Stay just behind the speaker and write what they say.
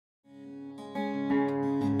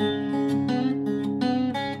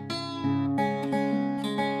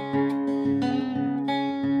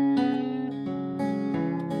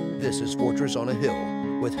is Fortress on a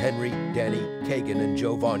Hill with Henry, Danny, Kagan, and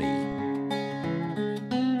Giovanni.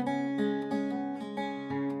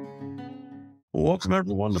 Welcome,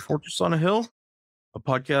 everyone, to Fortress on a Hill, a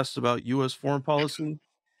podcast about U.S. foreign policy,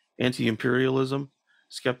 anti-imperialism,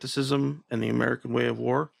 skepticism, and the American way of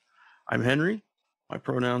war. I'm Henry. My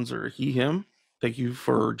pronouns are he, him. Thank you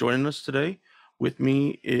for joining us today. With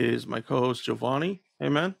me is my co-host, Giovanni. Hey,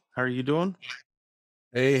 man. How are you doing?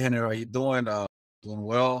 Hey, Henry, how you doing? Doing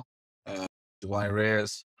well. Giovanni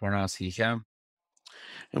Reyes, pronouns he, him.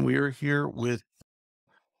 And we are here with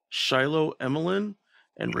Shiloh, Emelein,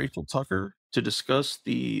 and Rachell Tucker to discuss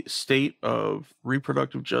the state of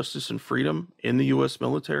reproductive justice and freedom in the U.S.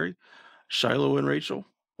 military. Shiloh and Rachell,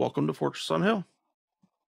 welcome to Fortress on Hill.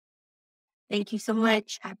 Thank you so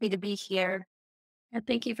much. Happy to be here. And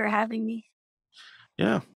thank you for having me.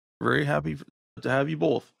 Yeah, very happy to have you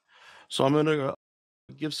both. So I'm going to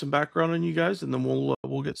give some background on you guys, and then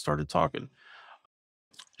we'll get started talking.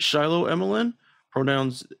 Shiloh Emelein,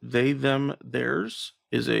 pronouns they, them, theirs,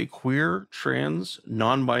 is a queer, trans,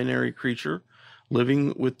 non-binary creature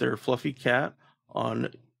living with their fluffy cat on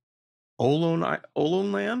Ohlone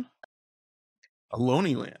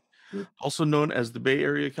land, also known as the Bay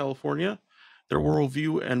Area, California. Their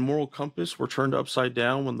worldview and moral compass were turned upside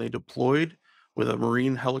down when they deployed with a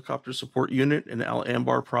Marine helicopter support unit in Al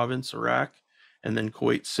Anbar province, Iraq, and then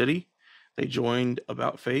Kuwait City. They joined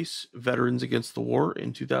About Face, Veterans Against the War,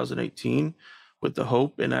 in 2018 with the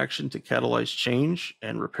hope and action to catalyze change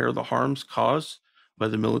and repair the harms caused by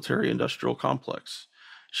the military-industrial complex.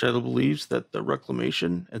 Shiloh believes that the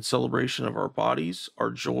reclamation and celebration of our bodies,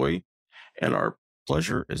 our joy, and our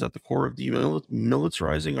pleasure is at the core of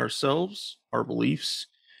demilitarizing ourselves, our beliefs,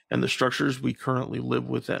 and the structures we currently live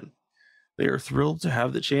within. They are thrilled to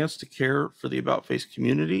have the chance to care for the About Face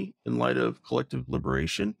community in light of collective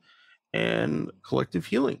liberation and collective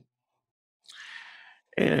healing.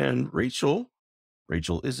 And Rachell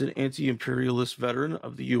is an anti-imperialist veteran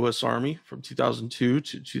of the U.S. Army from 2002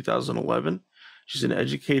 to 2011. She's an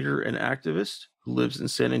educator and activist who lives in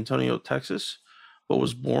San Antonio, Texas, but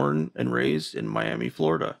was born and raised in Miami,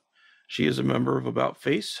 Florida. She is a member of About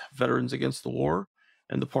Face, Veterans Against the War,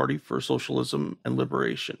 and the Party for Socialism and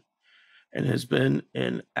Liberation, and has been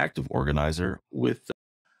an active organizer with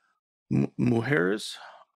Mujeres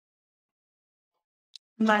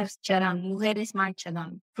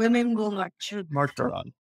Marcharán. Women will march.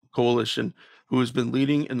 Marcharán coalition, who has been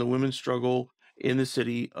leading in the women's struggle in the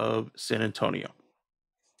city of San Antonio.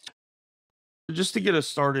 Just to get us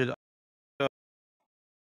started,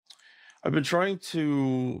 I've been trying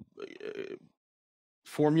to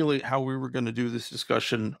formulate how we were going to do this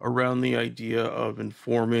discussion around the idea of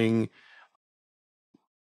informing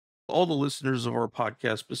all the listeners of our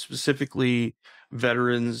podcast, but specifically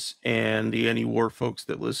veterans and the anti-war folks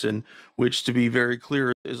that listen, which, to be very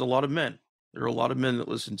clear, is a lot of men. There are a lot of men that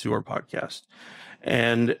listen to our podcast.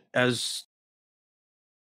 And as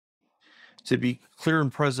to be clear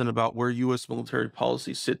and present about where U.S. military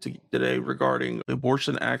policies sit today regarding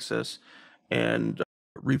abortion access and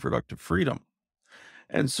reproductive freedom.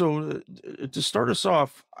 And so to start us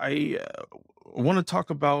off, I want to talk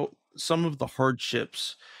about some of the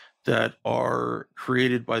hardships that are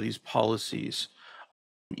created by these policies,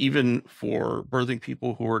 even for birthing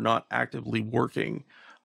people who are not actively working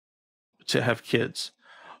to have kids.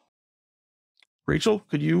 Rachell,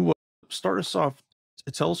 could you start us off?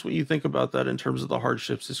 Tell us what you think about that in terms of the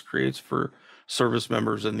hardships this creates for service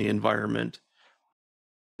members and the environment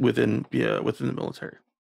within the military.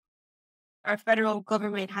 Our federal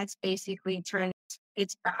government has basically turned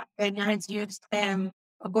its back and has used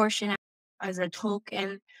abortion as a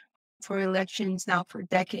token for elections now for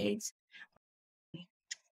decades.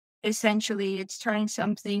 Essentially, it's turning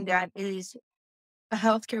something that is a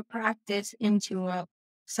healthcare practice into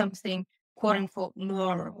something quote unquote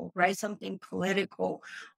moral, right? Something political.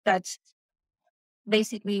 That's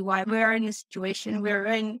basically why we're in the situation we're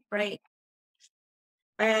in, right?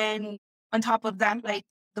 And on top of that, like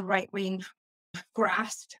the right wing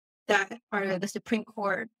grasp that the Supreme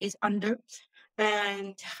Court is under,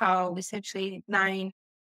 and how essentially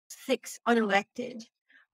 6 unelected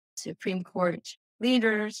Supreme Court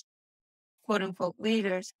leaders, quote unquote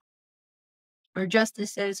leaders, or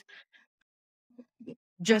justices,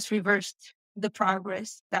 just reversed the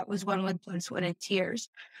progress that was won with blood, sweat, and tears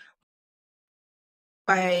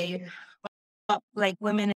by like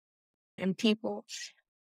women and people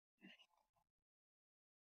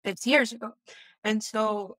 50 years ago. And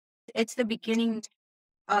so it's the beginning,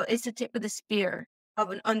 it's the tip of the spear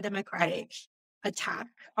of an undemocratic attack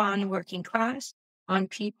on working class, on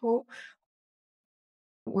people.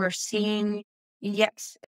 We're seeing,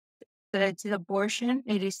 yes, that it's abortion,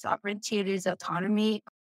 it is sovereignty, it is autonomy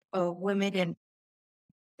of women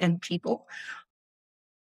and people.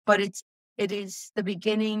 But it is the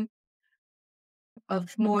beginning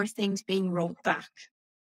of more things being rolled back.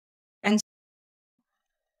 And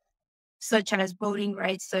such as voting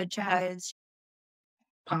rights, such as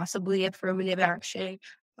possibly affirmative action.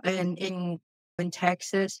 And in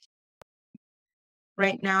Texas,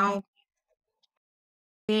 right now,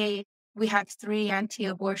 we have 3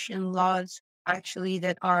 anti-abortion laws actually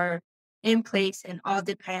that are in place and all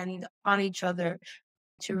depend on each other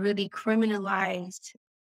to really criminalize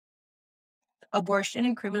abortion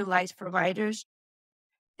and criminalize providers.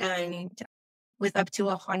 And with up to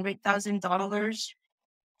 $100,000,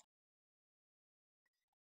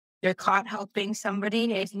 they're caught helping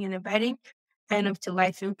somebody, aiding and abetting, and up to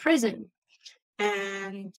life in prison.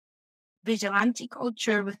 And vigilante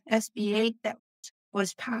culture with SB 8 that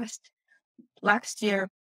was passed last year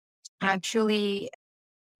actually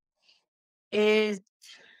is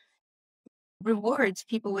rewards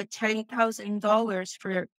people with $10,000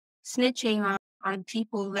 for snitching on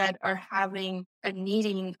people that are having and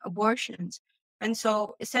needing abortions. And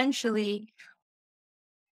so essentially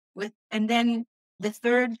and then the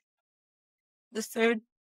third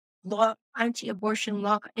law, anti-abortion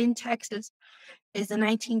law in Texas is the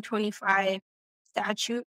 1925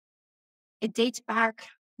 statute. It dates back,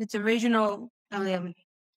 its original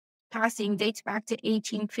passing dates back to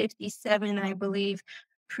 1857, I believe,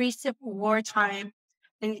 pre-Civil War time,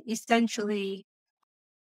 and essentially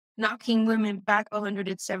knocking women back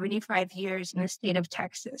 175 years in the state of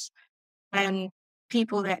Texas and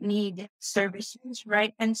people that need services,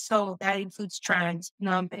 right? And so that includes trans,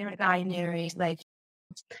 non-binary, like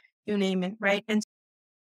you name it, right? And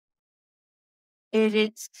it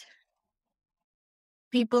is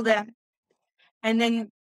people that, and then,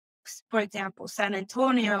 for example, San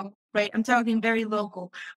Antonio, right? I'm talking very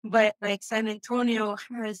local, but like San Antonio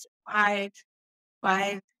has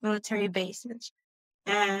five military bases,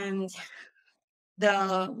 and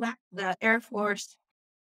the Air Force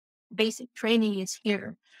basic training is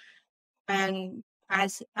here, and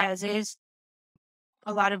as is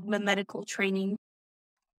a lot of the medical training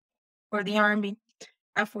for the Army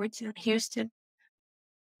efforts in Houston.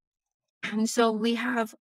 And so we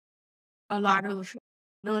have a lot of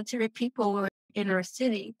military people in our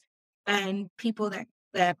city and people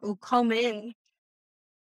that will come in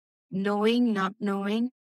knowing, not knowing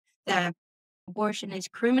that abortion is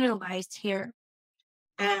criminalized here.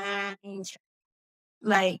 And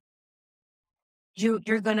like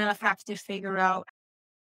you're gonna have to figure out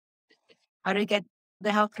how to get the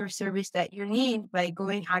healthcare service that you need by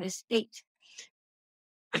going out of state.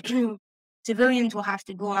 Civilians will have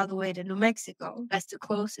to go all the way to New Mexico. That's the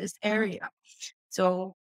closest area.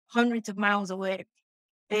 So hundreds of miles away.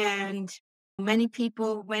 And many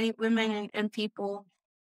people, many women and people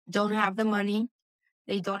don't have the money.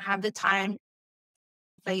 They don't have the time.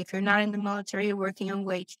 Like if you're not in the military, you're working a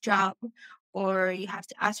wage job, or you have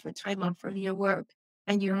to ask for time off from your work,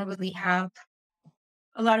 and you don't really have.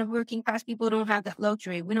 A lot of working class people don't have that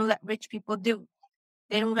luxury. We know that rich people do.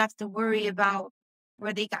 They don't have to worry about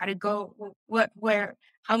where they gotta go, where,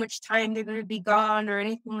 how much time they're gonna be gone or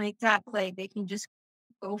anything like that. Like they can just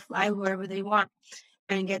go fly wherever they want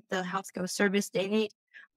and get the healthcare service they need.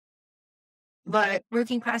 But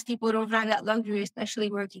working class people don't have that luxury,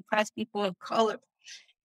 especially working class people of color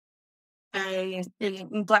and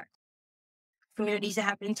in Black communities that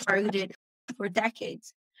have been targeted for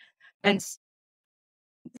decades and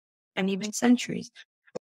even centuries.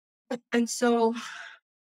 And so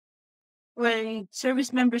when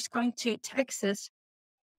service members come to Texas,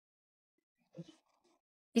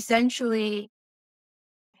 essentially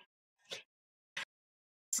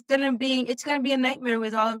it's gonna be a nightmare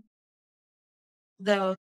with all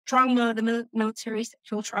the trauma, the military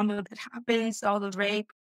sexual trauma that happens, all the rape,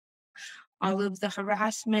 all of the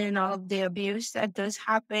harassment, all of the abuse that does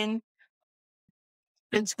happen.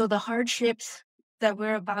 And so the hardships that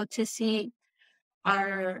we're about to see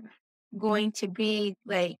are going to be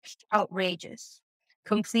like outrageous,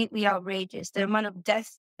 completely outrageous. The amount of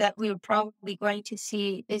deaths that we're probably going to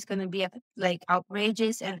see is going to be like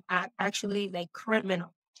outrageous and actually like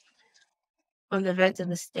criminal on the rest of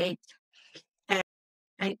the state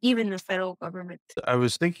and even the federal government. I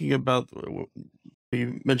was thinking about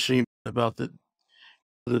you mentioning about the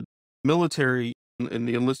military and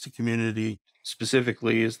the enlisted community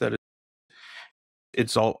specifically is that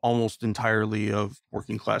it's almost entirely of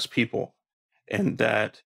working class people, and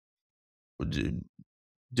that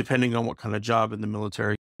depending on what kind of job in the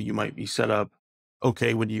military you might be set up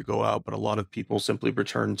okay when you go out, but a lot of people simply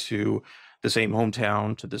return to the same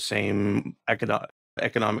hometown, to the same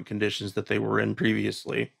economic conditions that they were in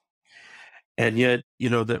previously. And yet,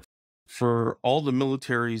 that for all the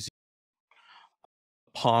military's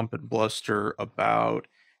pomp and bluster about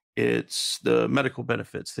it's the medical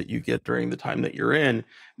benefits that you get during the time that you're in,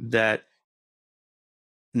 that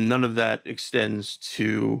none of that extends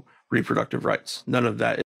to reproductive rights. None of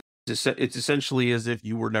that. It's essentially as if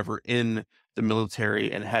you were never in the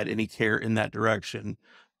military and had any care in that direction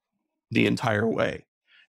the entire way.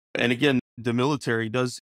 And again, the military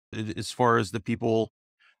does, as far as the people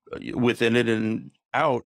within it and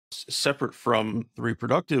out, separate from the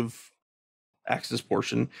reproductive access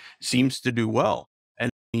portion, seems to do well. And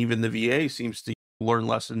even the VA seems to learn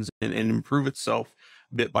lessons and improve itself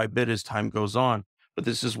bit by bit as time goes on. But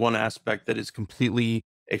this is one aspect that is completely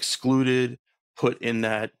excluded, put in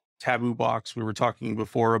that taboo box. We were talking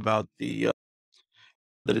before about the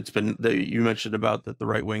that it's been, that you mentioned about, that the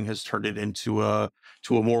right wing has turned it into a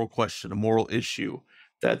moral question, a moral issue,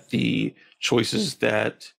 that the choices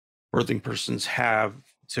that birthing persons have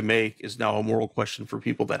to make is now a moral question for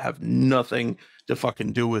people that have nothing to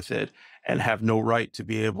fucking do with it and have no right to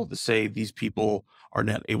be able to say these people are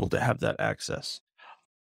not able to have that access.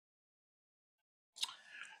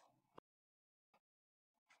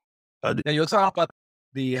 Yeah, you're talking about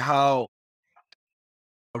how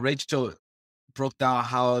Rachell broke down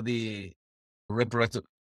how the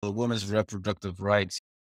women's reproductive rights,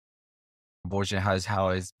 abortion how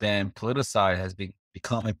it's been politicized, has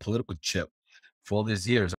become a political chip for all these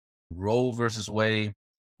years. Roe versus Wade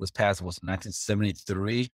was passed, was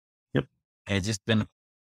 1973. Yep. And it's just been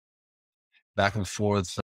back and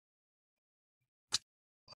forth.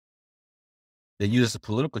 They use it as a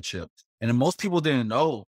political chip. And then most people didn't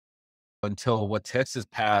know until what Texas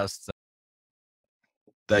passed,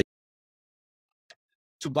 that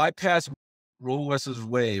to bypass Roe versus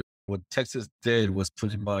Wade, what Texas did was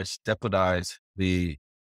pretty much deputize the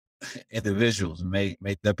individuals, make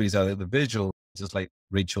deputies out of individuals, just like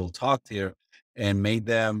Rachell talked here, and made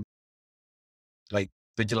them like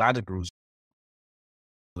vigilante groups,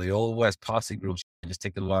 the old West posse groups. Just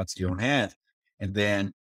take the law into your own hand,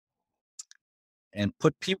 and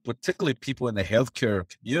put people, particularly people in the healthcare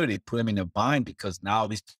community, put them in a bind, because now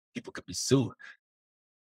these people could be sued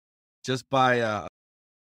just by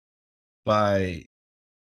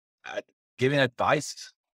giving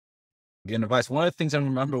advice. Giving advice. One of the things I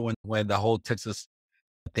remember when the whole Texas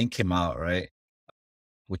thing came out, right,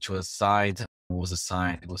 which was signed. What was it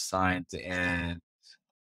signed? It was signed in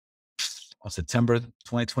on September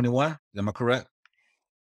 2021. Am I correct?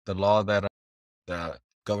 The law that the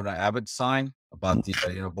Governor Abbott signed about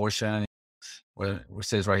the abortion, where it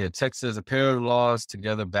says right here, Texas, a pair of laws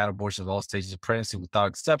together ban abortion of all stages of pregnancy without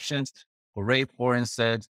exceptions for rape or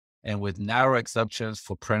incest, and with narrow exceptions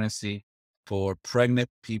for pregnancy for pregnant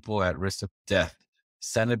people at risk of death.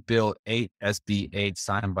 Senate Bill 8 SB 8,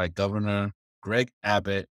 signed by Governor Greg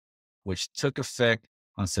Abbott, which took effect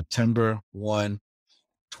on September 1,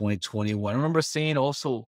 2021. I remember seeing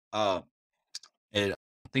also, I think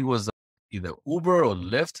it was either Uber or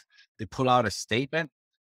Lyft, they pull out a statement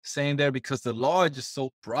saying there, because the law is just so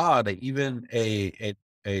broad that even a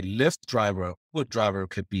Lyft driver, Uber driver,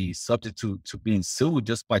 could be subject to being sued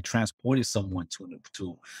just by transporting someone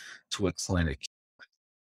to a clinic.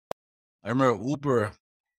 I remember Uber,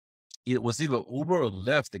 it was either Uber or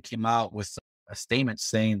Lyft that came out with a statement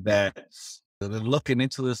saying that they're looking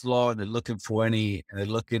into this law, and they're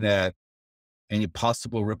looking at any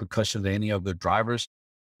possible repercussions that any of the drivers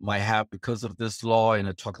might have because of this law, and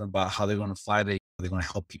they're talking about how they're going to fight it. They're going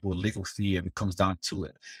to help people with legal fee if it comes down to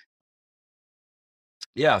it.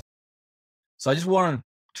 Yeah. So I just want to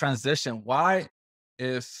transition. Why,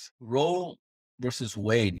 if Roe versus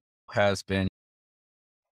Wade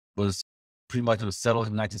was pretty much settled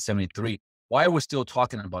in 1973, why are we still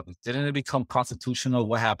talking about this? Didn't it become constitutional?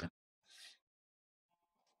 What happened?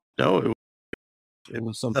 No, it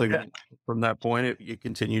was something from that point. It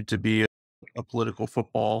continued to be a political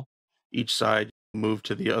football. Each side moved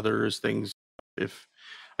to the other as things. If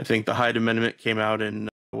I think the Hyde Amendment came out in,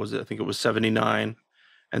 I think it was 79.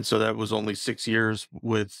 And so that was only 6 years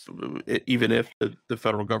with, even if the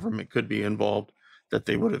federal government could be involved, that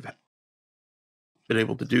they would have been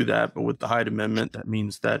able to do that. But with the Hyde Amendment, that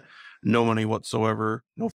means that no money whatsoever,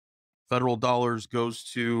 no federal dollars goes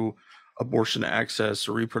to abortion access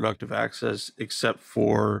or reproductive access, except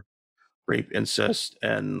for rape, incest,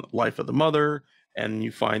 and life of the mother. And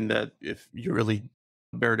you find that if you really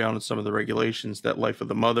bear down on some of the regulations, that life of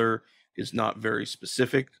the mother is not very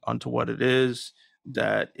specific onto what it is,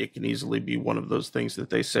 that it can easily be one of those things that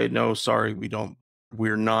they say, no, sorry,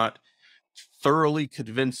 we're not thoroughly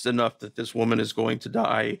convinced enough that this woman is going to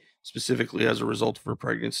die specifically as a result of her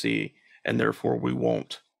pregnancy, and therefore we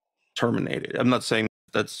won't terminate it. I'm not saying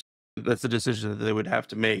that's a decision that they would have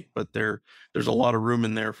to make, but there's a lot of room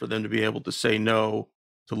in there for them to be able to say no,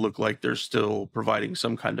 to look like they're still providing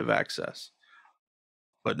some kind of access.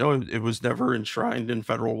 But no, it was never enshrined in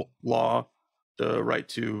federal law, the right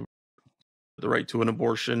to an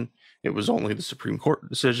abortion. It was only the Supreme Court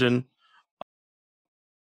decision.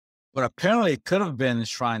 But apparently it could have been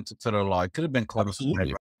enshrined to federal law. It could have been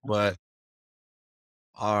Absolutely. but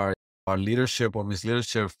our leadership or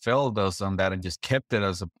misleadership failed us on that and just kept it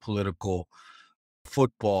as a political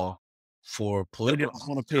football for They political. didn't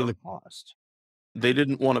want to pay the cost. They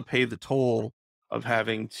didn't want to pay the toll of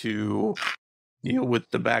having to deal with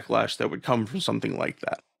the backlash that would come from something like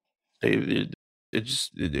that. It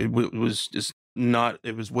was just not.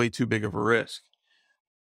 It was way too big of a risk.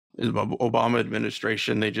 The Obama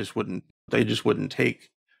administration, they just wouldn't take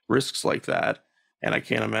risks like that. And I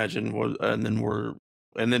can't imagine what.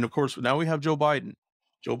 And then of course now we have Joe Biden.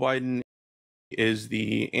 Joe Biden is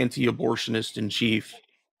the anti-abortionist in chief,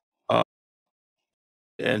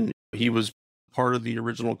 and he was part of the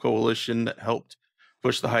original coalition that helped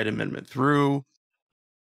push the Hyde Amendment through.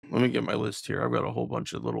 Let me get my list here. I've got a whole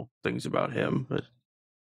bunch of little things about him, but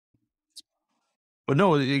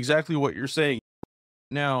no, exactly what you're saying.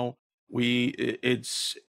 Now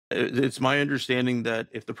it's my understanding that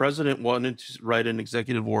if the president wanted to write an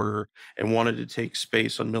executive order and wanted to take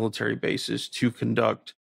space on military bases to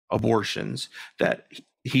conduct abortions, that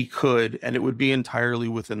he could, and it would be entirely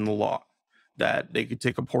within the law, that they could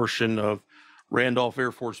take a portion of Randolph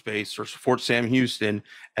Air Force Base or Fort Sam Houston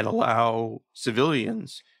and allow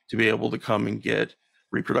civilians to be able to come and get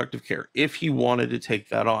reproductive care if he wanted to take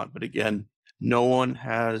that on. But again, no one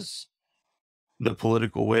has the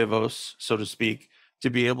political huevos, so to speak, to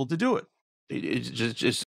be able to do it. It's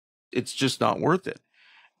just not worth it.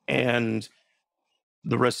 And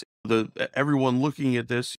the rest, everyone looking at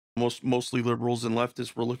this, mostly liberals and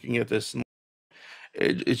leftists were looking at this, and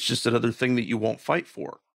it's just another thing that you won't fight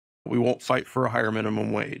for. We won't fight for a higher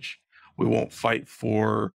minimum wage. We won't fight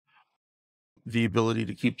for the ability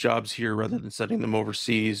to keep jobs here rather than sending them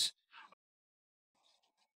overseas.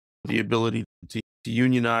 The ability to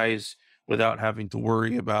unionize without having to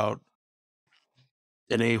worry about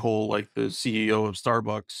an a-hole like the CEO of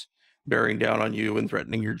Starbucks bearing down on you and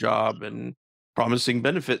threatening your job and promising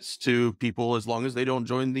benefits to people as long as they don't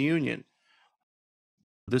join the union.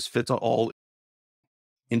 This fits all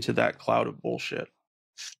into that cloud of bullshit.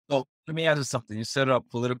 So let me ask you something. You set up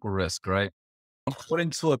political risk, right?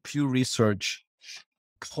 According to a Pew Research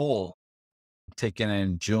poll taken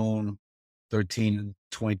in June 13,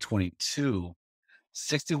 2022,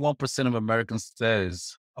 61% of Americans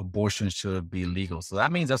says abortion should be legal. So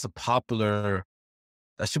that means that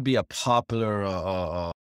should be a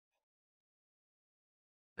popular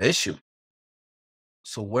issue.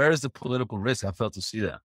 So where is the political risk? I failed to see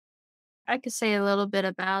that. I could say a little bit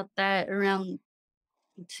about that around,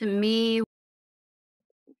 to me,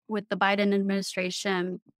 with the Biden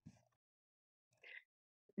administration,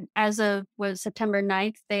 as of September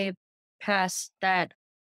 9th, they passed that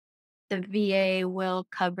the VA will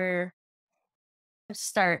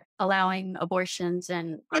start allowing abortions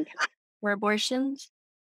and for abortions.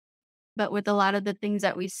 But with a lot of the things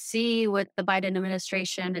that we see with the Biden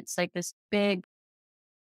administration, it's like this big,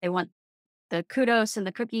 they want the kudos and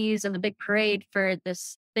the cookies and the big parade for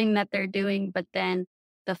this thing that they're doing. But then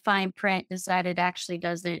the fine print is that it actually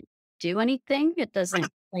doesn't do anything. It doesn't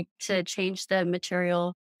like to change the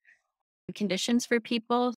material conditions for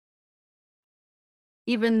people.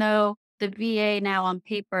 Even though the VA now on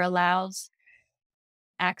paper allows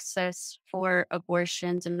access for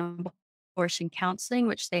abortions and abortion counseling,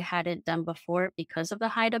 which they hadn't done before because of the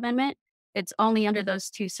Hyde Amendment, it's only under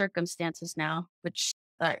those two circumstances now, which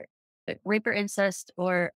are rape or incest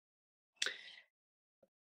or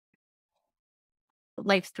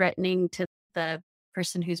life-threatening to the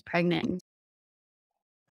person who's pregnant.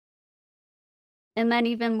 And then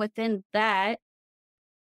even within that,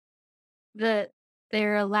 they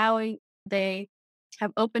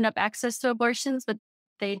have opened up access to abortions, but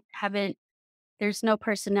there's no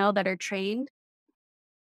personnel that are trained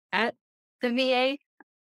at the VA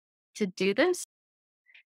to do this.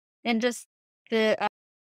 And just I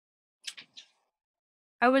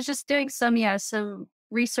was just doing some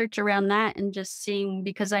research around that and just seeing,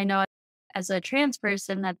 because I know as a trans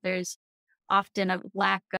person that there's often a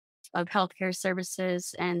lack of healthcare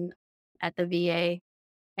services and at the VA,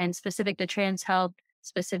 and specific to trans health,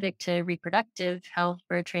 specific to reproductive health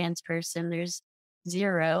for a trans person, there's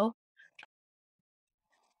zero.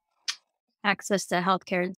 access to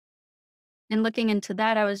healthcare. And looking into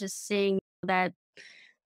that, I was just seeing that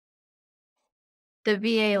the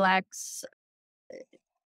VA lacks,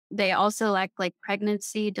 they also lack like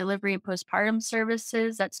pregnancy, delivery, and postpartum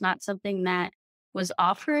services. That's not something that was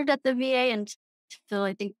offered at the VA until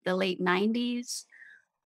I think the late 90s.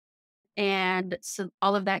 And so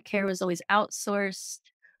all of that care was always outsourced.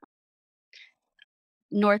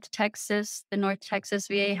 The North Texas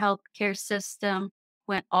VA healthcare system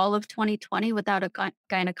went all of 2020 without a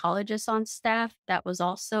gynecologist on staff. That was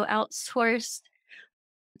also outsourced.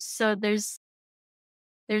 So there's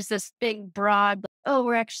this big broad, oh,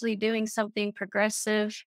 we're actually doing something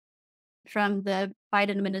progressive from the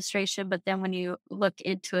Biden administration, but then when you look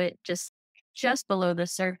into it just below the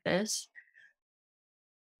surface,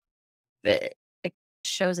 it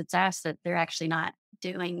shows its ass that they're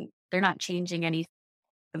not changing any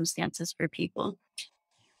circumstances for people.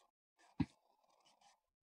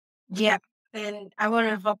 Yeah. And I want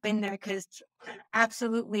to hop in there because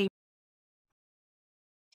absolutely,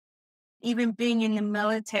 even being in the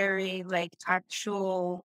military, like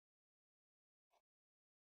actual,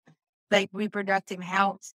 like reproductive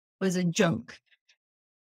health was a joke.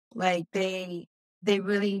 Like they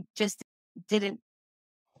really just didn't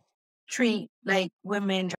treat like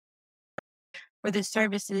women for the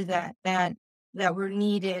services that were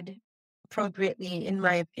needed appropriately, in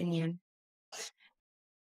my opinion.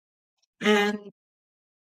 And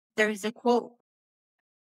there's a quote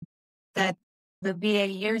that the VA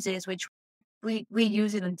uses, which we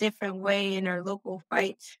use in a different way in our local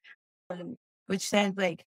fights, which says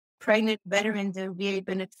like pregnant veterans and VA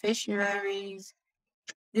beneficiaries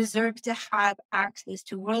deserve to have access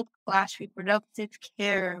to world-class reproductive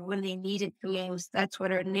care when they need it the most. That's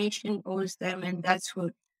what our nation owes them, and that's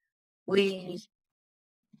what we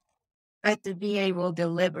at the VA will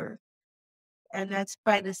deliver. And that's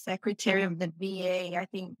by the Secretary of the VA, I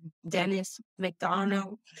think Dennis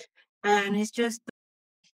McDonough. And it's just,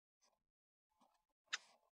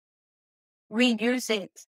 we use it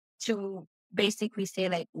to basically say,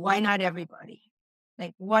 like, why not everybody?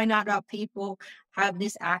 Like, why not all people have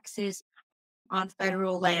this access on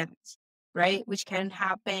federal lands, right? Which can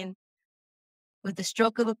happen with the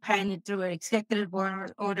stroke of a pen through an executive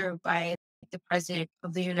order by the President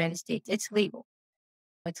of the United States. It's legal.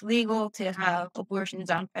 It's legal to have abortions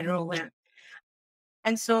on federal land.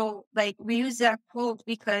 And so, like, we use that quote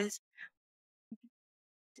because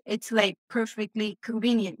it's like perfectly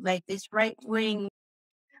convenient, like this right wing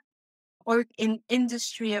or in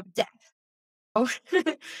industry of death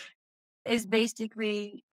is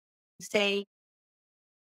basically say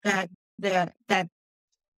that that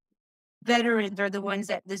veterans are the ones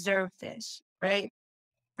that deserve this, right?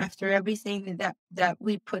 After everything that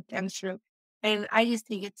we put them through. And I just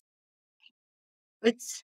think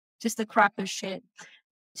it's just a crock of shit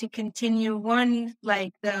to continue one,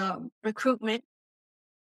 like the recruitment,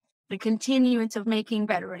 the continuance of making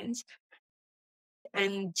veterans,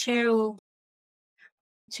 and two,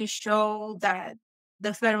 to show that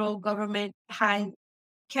the federal government can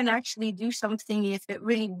actually do something if it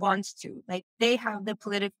really wants to. Like they have the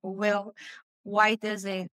political will. Why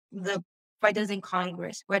doesn't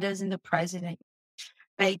Congress? Why doesn't the president?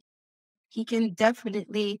 Like he can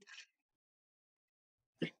definitely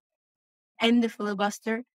end the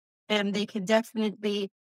filibuster, and they can definitely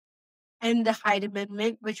end the Hyde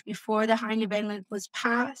Amendment, which before the Hyde Amendment was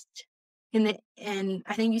passed and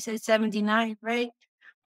I think you said 79, right?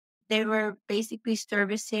 They were basically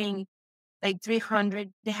servicing like they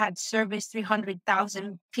had serviced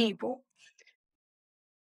 300,000 people.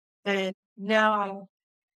 And now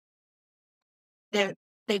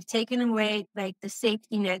they've taken away like the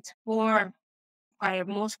safety nets for our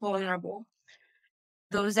most vulnerable,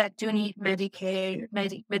 those that do need Medicaid,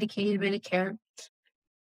 Medicare,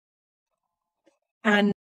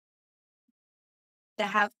 and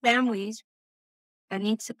that have families that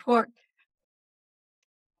need support.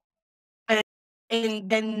 And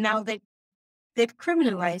then now they've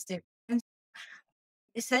criminalized it. And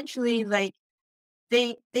essentially, like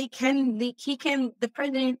the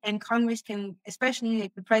president and Congress can, especially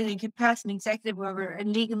like the president, can pass an executive order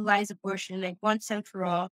and legalize abortion like once and for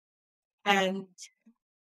all, and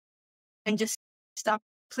just stop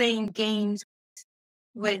playing games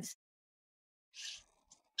with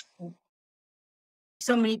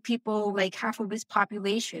so many people, like half of his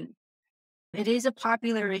population. It is a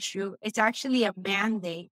popular issue. It's actually a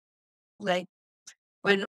mandate. Like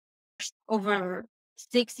when over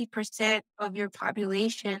 60% of your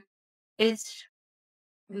population is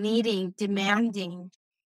demanding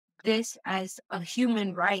this as a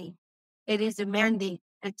human right, it is a mandate.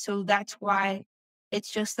 And so that's why It's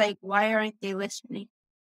just like, why aren't they listening?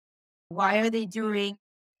 Why are they doing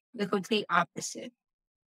the complete opposite?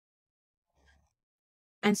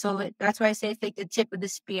 And so that's why I say it's like the tip of the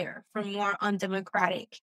spear for more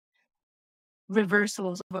undemocratic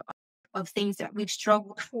reversals of things that we've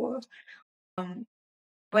struggled for.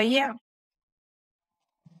 But yeah.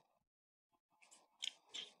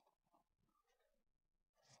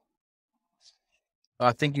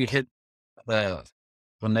 I think you hit the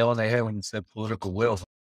nail on the head when you said political will.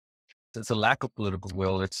 It's a lack of political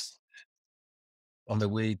will. It's on the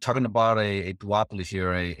way talking about a duopoly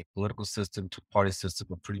here, a political system, two-party system,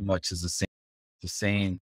 but pretty much is the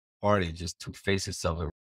same party, just two faces of it,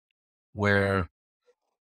 where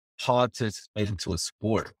politics is made into a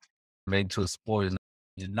sport,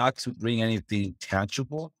 and not to bring anything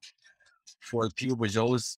tangible for the people, which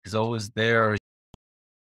is always there.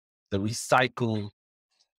 The recycle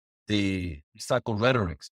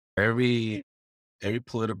rhetorics. Every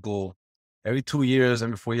political, every 2 years,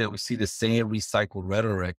 every 4 years, we see the same recycled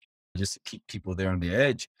rhetoric just to keep people there on the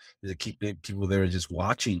edge, to keep people there just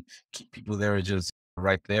watching, keep people there just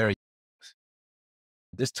right there.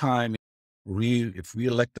 This time, if we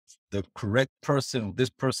elect the correct person, this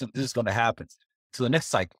is going to happen to the next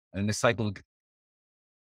cycle. And the cycle,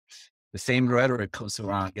 the same rhetoric comes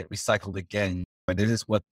around, get recycled again. But this is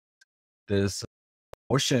what this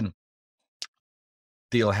abortion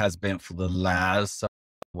deal has been for the last,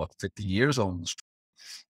 50 years almost,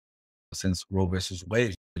 since Roe versus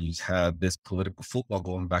Wade. You have this political football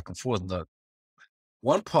going back and forth.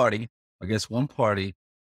 One party,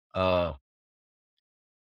 uh,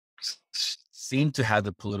 seemed to have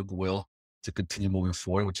the political will to continue moving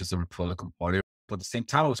forward, which is the Republican Party. But at the same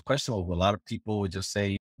time, it was questionable. A lot of people would just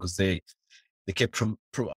say, because they kept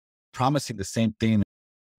promising the same thing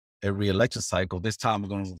every election cycle. This time we're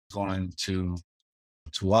going to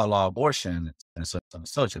outlaw abortion and so on and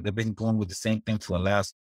such. They've been going with the same thing for the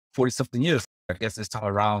last 40-something years. I guess this time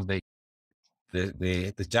around they hit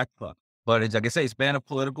the jackpot. But like I say, it's been a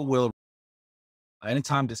political will.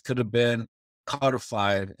 Anytime this could have been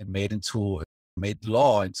codified and made into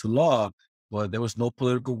law, but there was no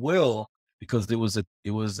political will because it was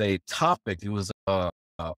a topic. It was a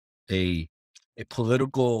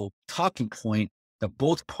political talking point that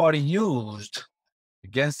both parties used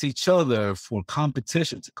against each other for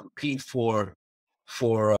competition, to compete for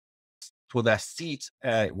that seat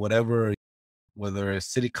at whatever, whether it's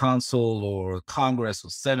city council or Congress or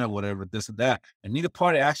Senate, whatever, this and that. And neither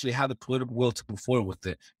party actually had the political will to move forward with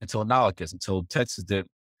it until now, I guess, until Texas did.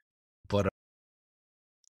 But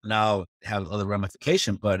now it has other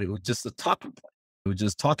ramifications, but it was just a talking point. It was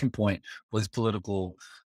just a talking point for this this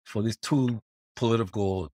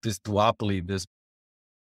duopoly, this,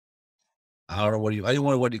 I don't know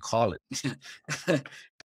what do you call it?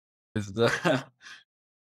 It's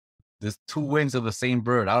there's two wings of the same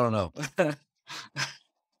bird. I don't know.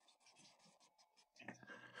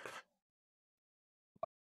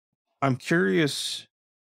 I'm curious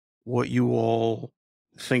what you all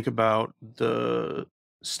think about the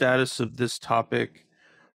status of this topic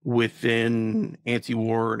within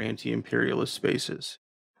anti-war and anti-imperialist spaces.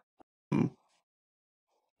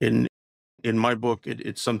 In my book,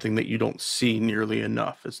 it's something that you don't see nearly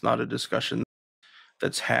enough. It's not a discussion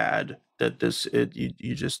that's had, that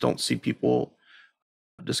you just don't see people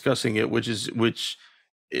discussing it, which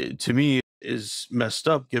to me is messed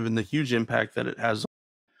up, given the huge impact that it has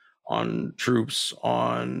on troops,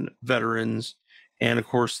 on veterans, and of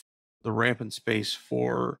course the rampant space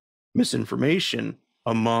for misinformation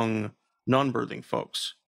among non-birthing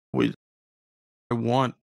folks. I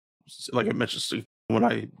want, like I mentioned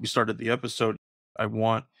when we started the episode, I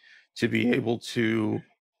want to be able to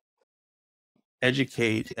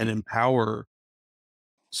educate and empower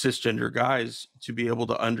cisgender guys to be able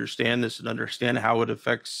to understand this and understand how it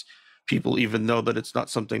affects people, even though that it's not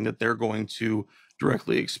something that they're going to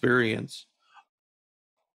directly experience.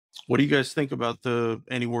 What do you guys think about the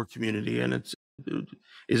anti-war community, and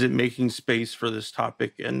is it making space for this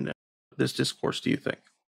topic and this discourse, do you think?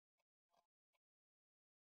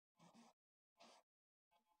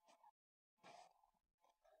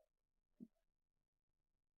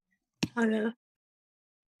 I don't know.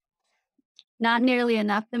 Not nearly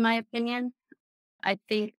enough, in my opinion. I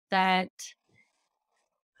think that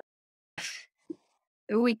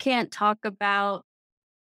we can't talk about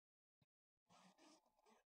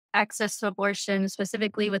access to abortion,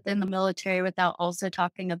 specifically within the military, without also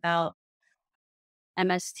talking about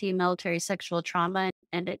MST, military sexual trauma,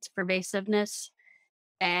 and its pervasiveness.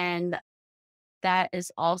 And that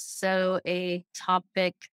is also a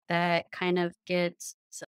topic that kind of gets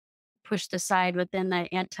pushed aside within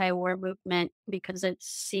the anti-war movement because it's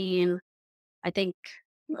seen, I think,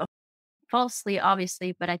 uh, falsely,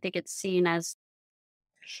 obviously, but I think it's seen as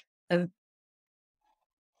uh,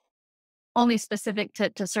 only specific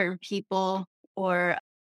to certain people, or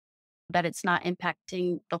that it's not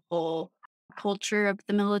impacting the whole culture of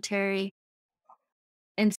the military.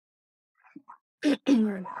 And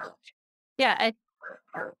yeah, I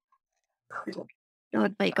know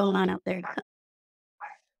what's like going on out there.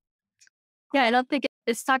 Yeah, I don't think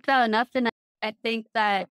it's talked about enough, and I think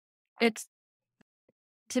that it's,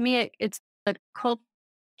 to me, it's a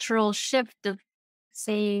cultural shift of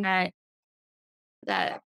saying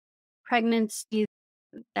that pregnancy,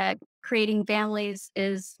 that creating families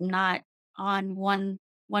is not on one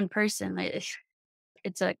person.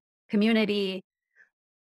 It's a community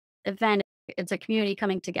event. It's a community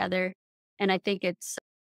coming together, and I think it's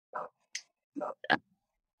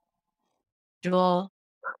individual,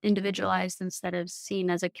 individualized instead of seen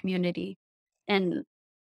as a community. And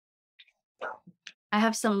I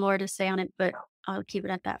have some more to say on it, but I'll keep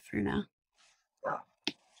it at that for now.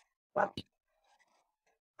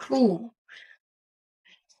 Cool.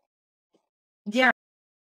 Yeah,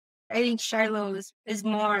 I think Shiloh is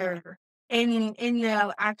more in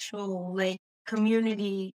the actual like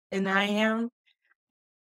community than I am.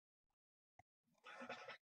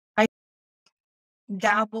 I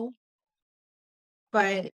dabble,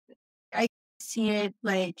 but I see it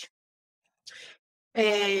a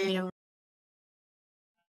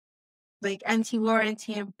like anti-war,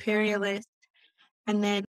 anti-imperialist, and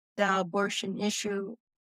then the abortion issue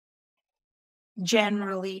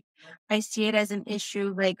generally. I see it as an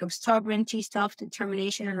issue like of sovereignty,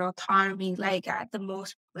 self-determination, and autonomy, like at the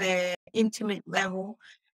most intimate level.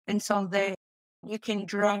 And so that you can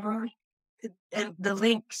draw the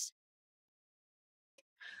links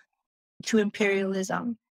to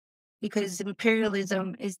imperialism, because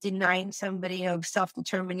imperialism is denying somebody of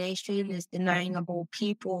self-determination, is denying a whole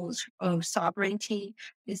people's of sovereignty,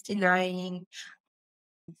 is denying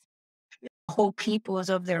whole peoples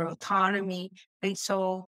of their autonomy. And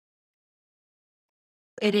so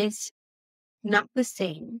it is not the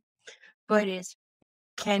same, but it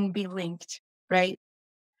can be linked, right?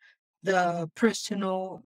 The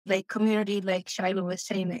personal, like community, like Shiloh was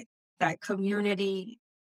saying, that community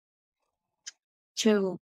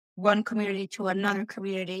to one community to another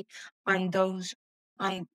community on those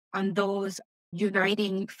on those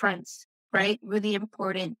uniting fronts, right? Really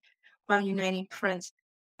important on uniting fronts.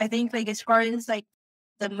 I think like as far as like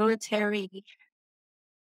the military,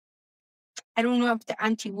 I don't know if the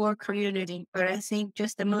anti-war community, but I think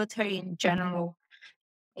just the military in general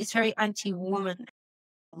is very anti-woman,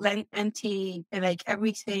 like anti like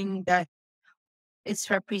everything that it's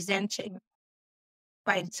representing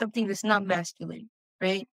by something that's not masculine,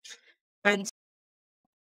 right? And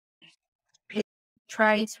it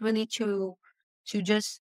tries really to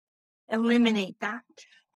just eliminate that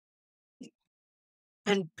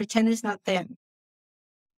and pretend it's not there.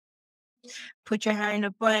 Put your hand in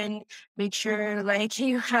a bun, make sure like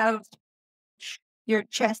you have your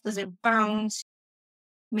chest doesn't bounce,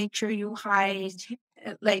 make sure you hide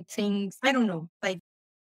like things. I don't know, like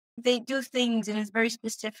they do things in a very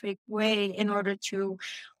specific way in order to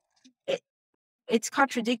it's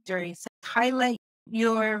contradictory. It's like highlight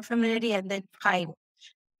your femininity and then hide.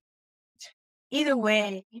 Either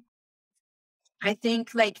way, I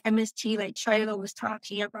think like MST, like Shiloh was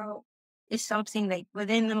talking about, is something like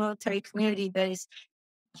within the military community that is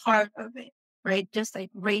part of it, right? Just like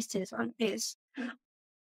racism is.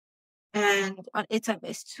 And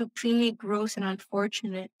it's supremely gross and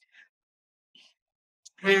unfortunate.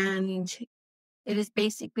 And it is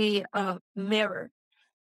basically a mirror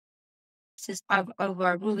of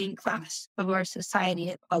our ruling class, of our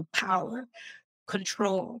society, of power,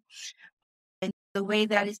 control. And the way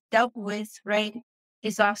that is dealt with, right,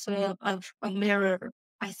 is also of a mirror,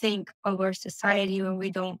 I think, of our society when we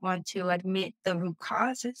don't want to admit the root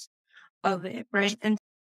causes of it, right? And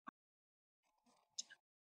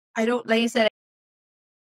I don't, like I said,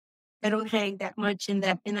 I don't hang that much in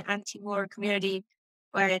the anti-war community,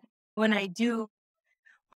 but when I do,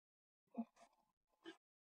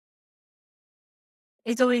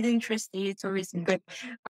 it's always interesting. It's always good.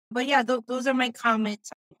 But yeah, those are my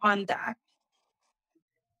comments on that.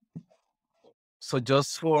 So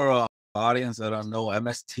just for audience that don't know,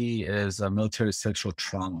 MST is a military sexual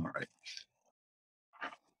trauma, right?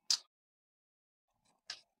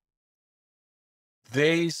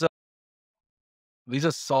 These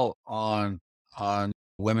assault on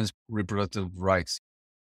women's reproductive rights,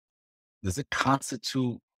 does it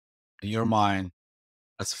constitute, in your mind,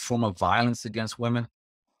 as a form of violence against women?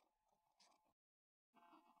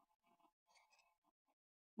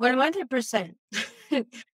 100%.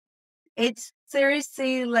 It's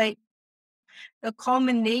seriously like a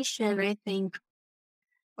culmination, I think,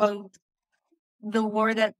 of the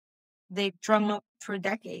war that they've drummed up for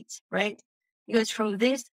decades, right? Because from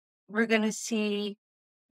this, we're going to see,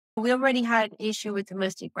 we already had an issue with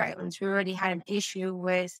domestic violence. We already had an issue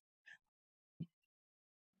with,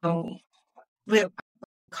 with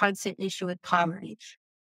constant issue with poverty,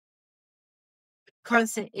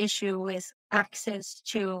 constant issue with access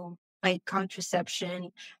to like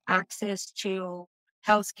contraception, access to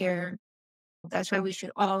healthcare. That's why we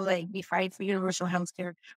should all like be fighting for universal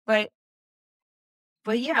healthcare. But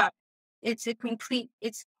yeah, it's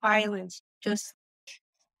it's violence. Just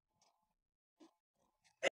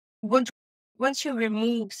once once you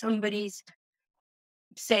remove somebody's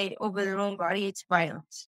say over their own body, it's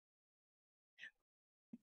violence.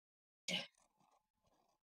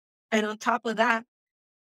 And on top of that,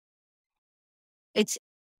 it's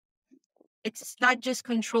not just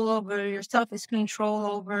control over yourself, it's control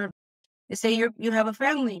over, say you have a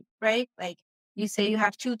family, right? Like you say you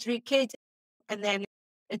have 2-3 kids, and then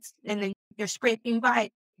you're scraping by.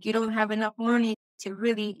 You don't have enough money to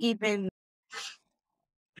really even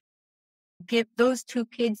give those 2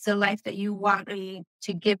 kids the life that you want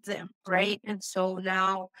to give them, right? And so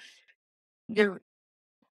now you're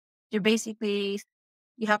basically,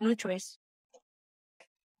 you have no choice.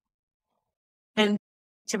 And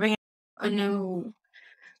to bring a new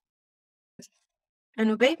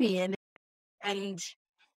baby in, and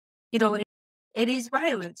it is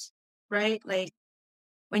violence, right? Like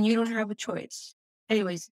when you don't have a choice.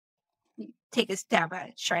 Anyways, take a stab at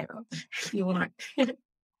it, Shiloh, if you want.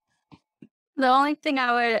 The only thing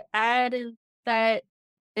I would add is that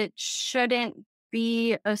it shouldn't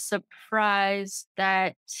be a surprise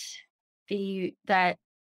that that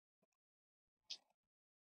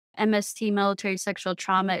MST, military sexual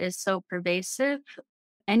trauma, is so pervasive.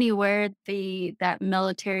 Anywhere that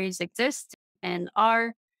militaries exist and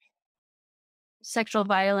are, sexual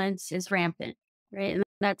violence is rampant, right? And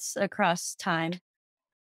that's across time.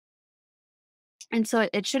 And so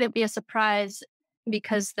it shouldn't be a surprise,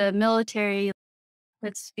 because the military,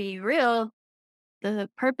 let's be real, the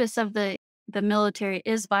purpose of the military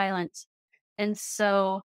is violence. And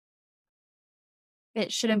so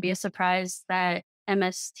it shouldn't be a surprise that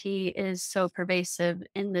MST is so pervasive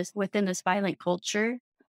within this violent culture.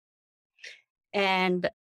 And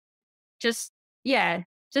just to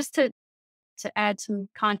add some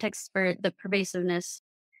context for the pervasiveness,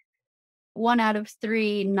 1 out of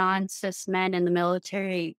 3 non-cis men in the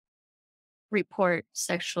military report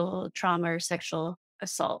sexual trauma or sexual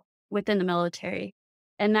assault within the military.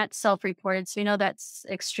 And that's self-reported. So, that's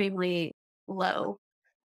extremely low.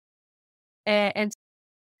 And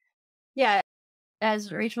yeah,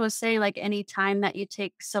 as Rachel was saying, like any time that you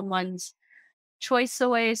take someone's choice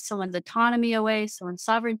away, someone's autonomy away, someone's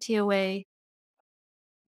sovereignty away,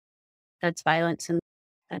 that's violence, and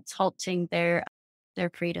that's halting their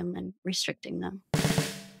freedom and restricting them.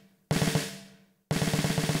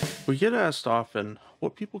 We get asked often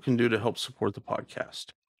what people can do to help support the podcast.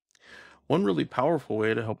 One really powerful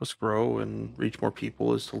way to help us grow and reach more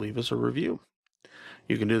people is to leave us a review.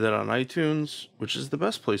 You can do that on iTunes, which is the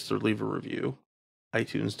best place to leave a review.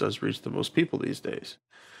 iTunes does reach the most people these days.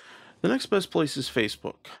 The next best place is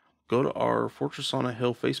Facebook. Go to our Fortress on a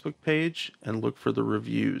Hill Facebook page and look for the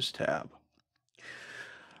Reviews tab.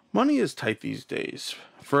 Money is tight these days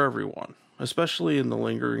for everyone, especially in the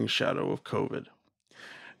lingering shadow of COVID.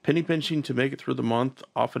 Penny pinching to make it through the month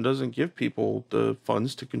often doesn't give people the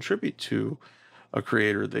funds to contribute to a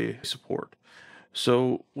creator they support.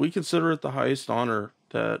 So we consider it the highest honor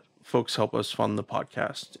that folks help us fund the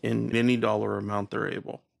podcast in any dollar amount they're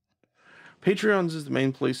able. Patreons is the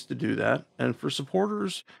main place to do that, and for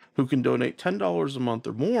supporters who can donate $10 a month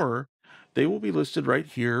or more, they will be listed right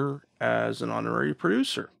here as an honorary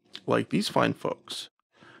producer, like these fine folks: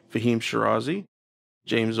 Fahim Shirazi,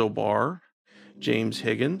 James O'Barr, James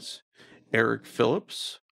Higgins, Eric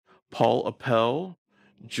Phillips, Paul Appel,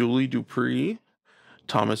 Julie Dupree,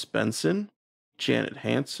 Thomas Benson, Janet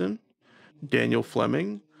Hansen, Daniel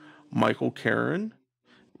Fleming, Michael Karen,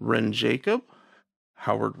 Ren Jacob,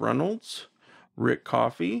 Howard Reynolds, Rick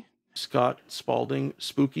Coffey, Scott Spalding,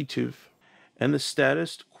 Spooky Tooth, and the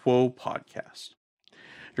Status Quo podcast.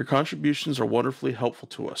 Your contributions are wonderfully helpful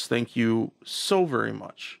to us. Thank you so very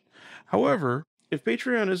much. However, if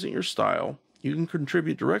Patreon isn't your style, you can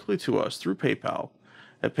contribute directly to us through PayPal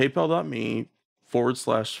at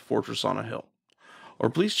paypal.me/Fortress on a Hill. Or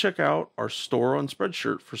please check out our store on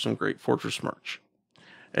Spreadshirt for some great Fortress merch.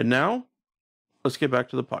 And now, let's get back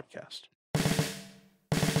to the podcast.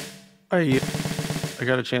 I I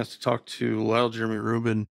got a chance to talk to Lyle Jeremy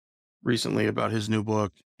Rubin recently about his new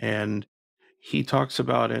book, and he talks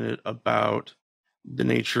about in it about the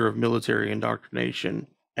nature of military indoctrination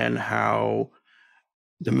and how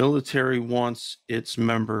the military wants its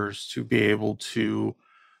members to be able to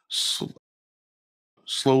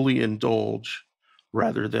slowly indulge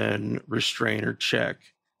rather than restrain or check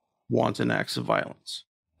wanton acts of violence.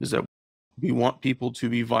 Is that we want people to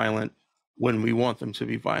be violent when we want them to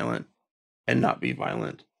be violent and not be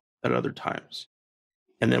violent at other times.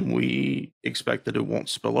 And then we expect that it won't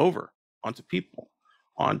spill over onto people,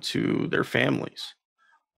 onto their families.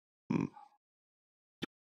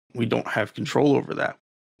 We don't have control over that.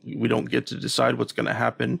 We don't get to decide what's going to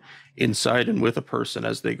happen inside and with a person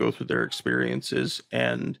as they go through their experiences.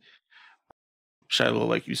 And Shiloh,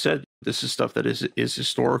 like you said, this is stuff that is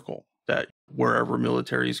historical, that wherever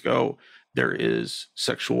militaries go, there is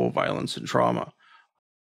sexual violence and trauma.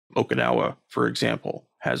 Okinawa, for example,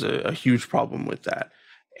 has a huge problem with that.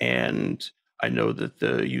 And I know that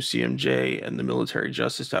the UCMJ and the military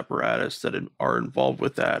justice apparatus that are involved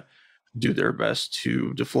with that do their best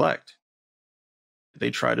to deflect. They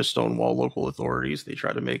try to stonewall local authorities. They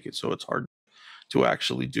try to make it so it's hard to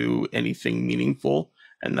actually do anything meaningful.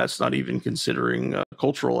 And that's not even considering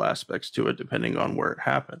cultural aspects to it, depending on where it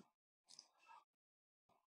happened.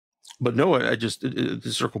 But no, I just,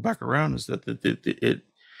 to circle back around, is that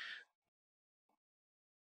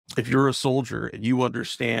if you're a soldier and you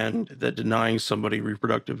understand that denying somebody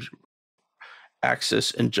reproductive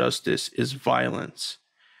access and justice is violence,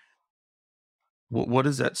 what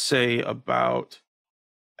does that say about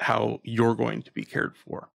how you're going to be cared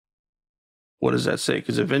for? What does that say?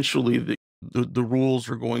 Because eventually the rules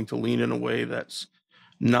are going to lean in a way that's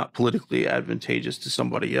not politically advantageous to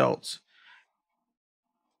somebody else.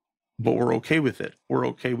 But we're okay with it. We're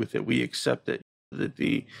okay with it. We accept it.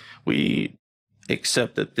 We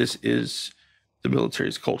accept that this is the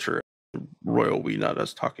military's culture. Royal, we, not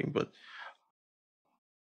us talking, but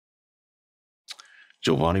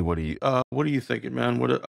Giovanni, what are you thinking, man?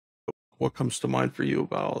 What comes to mind for you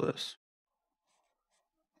about all this?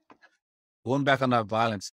 Going back on that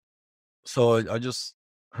violence. So I just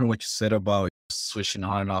heard what you said about switching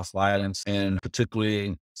on and off violence, and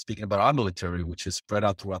particularly speaking about our military, which is spread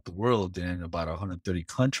out throughout the world in about 130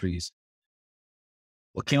 countries.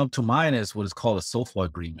 What came up to mind is what is called a SOFA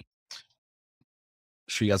agreement. I'm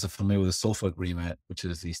sure you guys are familiar with the SOFA agreement, which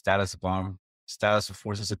is the status of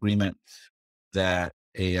forces agreement that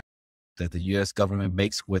the U.S. government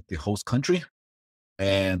makes with the host country,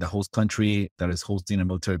 and the host country that is hosting a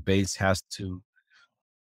military base has to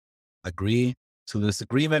agree to this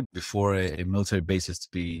agreement before a military base is to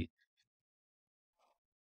be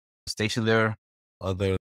stationed there,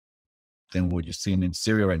 other than what you're seeing in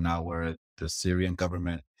Syria right now, where the Syrian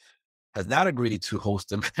government has not agreed to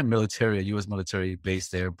host a U.S. military base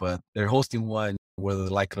there, but they're hosting one whether they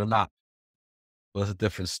like it or not. Well, that's a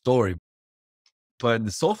different story. But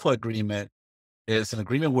the SOFA agreement is an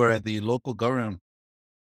agreement where the local government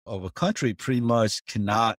of a country pretty much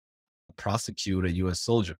cannot prosecute a U.S.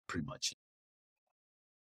 soldier, pretty much.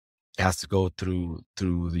 It has to go through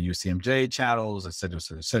the UCMJ channels, et cetera, et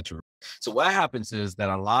cetera, et cetera. So what happens is that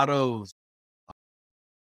a lot of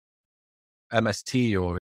MST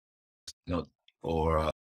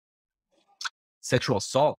or sexual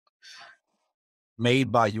assault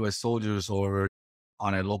made by U.S. soldiers or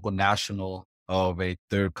on a local national of a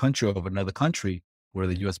third country of another country where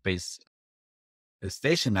the U.S. base is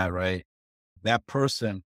stationed at, right? That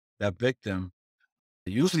person, that victim,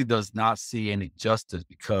 usually does not see any justice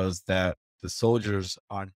because that the soldiers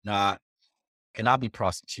cannot be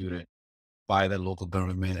prosecuted by the local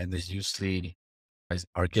government, and they usually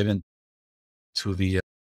are given to the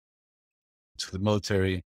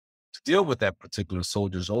military to deal with that particular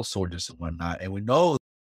soldiers, old soldiers and whatnot. And we know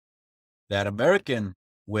that American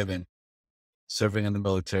women serving in the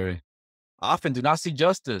military often do not see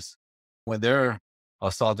justice when they're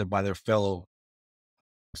assaulted by their fellow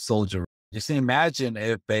soldier. Just imagine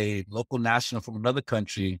if a local national from another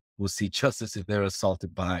country will see justice if they're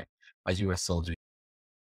assaulted by a U.S. soldier.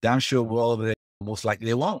 Damn sure all of it, most likely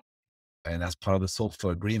they won't. And that's part of the SOFA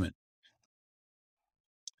agreement.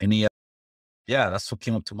 Any, yeah, that's what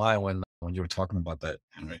came up to mind when you were talking about that,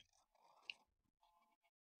 Henry.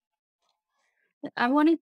 I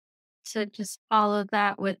wanted to just follow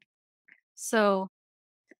that with, so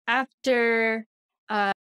after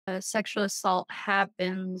a sexual assault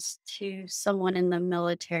happens to someone in the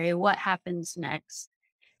military, what happens next?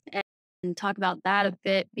 And talk about that a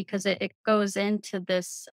bit, because it goes into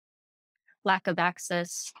this lack of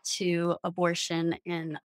access to abortion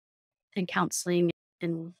and counseling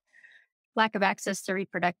and lack of access to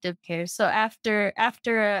reproductive care. So after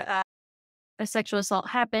a sexual assault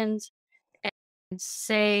happens, and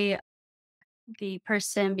say the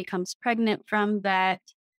person becomes pregnant from that,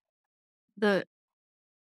 the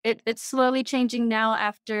it's slowly changing now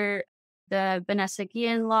after the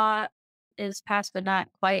Vanessa-Guillen law is passed but not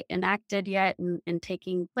quite enacted yet and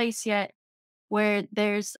taking place yet, where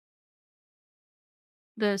there's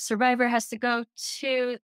the survivor has to go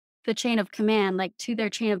to the chain of command, like to their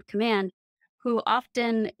chain of command, who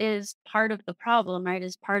often is part of the problem, right?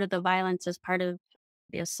 Is part of the violence, is part of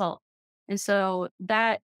the assault. And so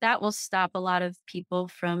that will stop a lot of people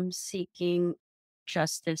from seeking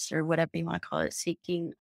justice or whatever you want to call it,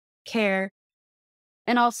 seeking care.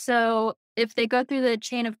 And also, if they go through the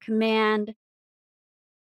chain of command,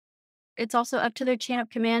 it's also up to their chain of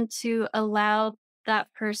command to allow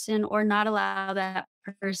that person or not allow that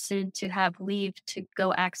person to have leave to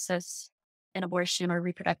go access an abortion or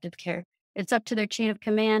reproductive care. It's up to their chain of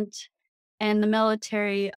command and the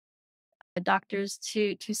military, the doctors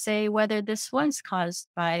to say whether this was caused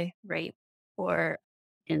by rape or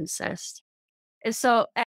incest. And so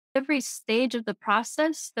at every stage of the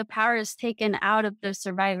process, the power is taken out of the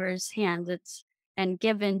survivor's hands. It's and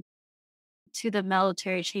given to the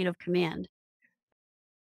military chain of command.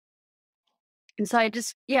 And so I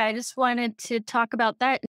just wanted to talk about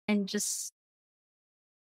that and just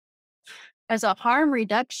as a harm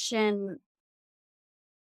reduction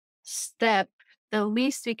step, the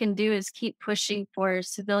least we can do is keep pushing for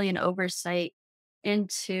civilian oversight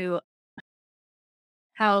into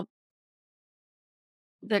how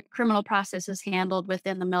the criminal process is handled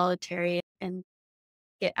within the military and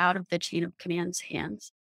get out of the chain of command's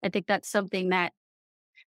hands. I think that's something that,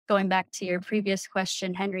 going back to your previous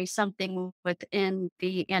question, Henry, something within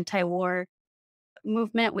the anti-war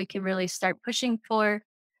movement we can really start pushing for.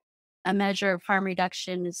 A measure of harm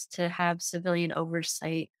reduction is to have civilian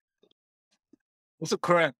oversight. What's the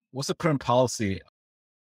current policy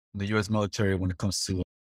in the U.S. military when it comes to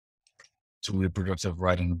reproductive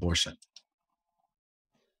right and abortion?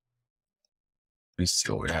 Let me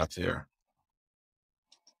see what we have here.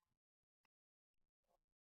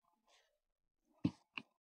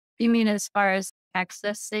 You mean as far as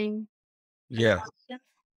accessing? Yeah.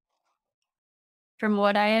 From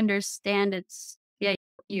what I understand, it's, yeah,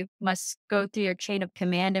 you must go through your chain of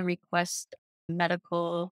command and request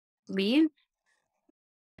medical leave.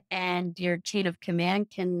 And your chain of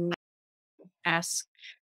command can ask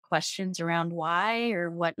questions around why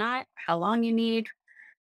or whatnot, how long you need,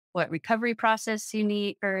 what recovery process you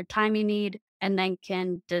need or time you need, and then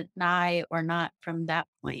can deny or not from that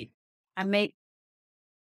point. I'm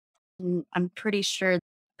pretty sure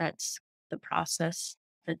that's the process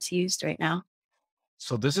that's used right now.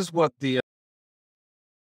 So this is what the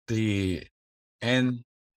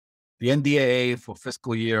NDAA for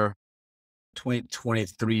fiscal year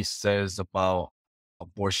 2023 says about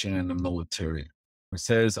abortion in the military. It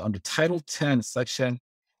says under Title 10, Section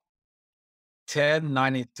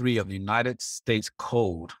 1093 of the United States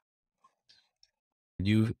Code,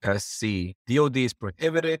 USC, DOD is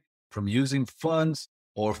prohibited from using funds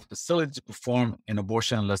or facilities to perform an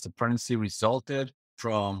abortion unless the pregnancy resulted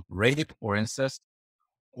from rape or incest,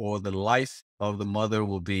 or the life of the mother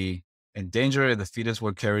will be in danger if the fetus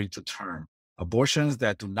were carried to term. Abortions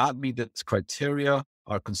that do not meet this criteria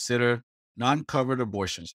are considered non-covered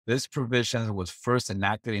abortions. This provision was first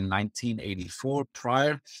enacted in 1984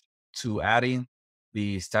 prior to adding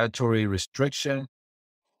the statutory restriction.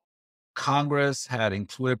 Congress had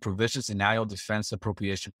included provisions in annual defense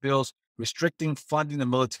appropriation bills restricting funding the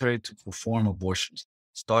military to perform abortions,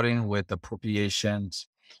 starting with appropriations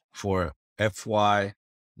for FY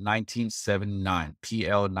 1979,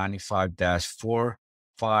 PL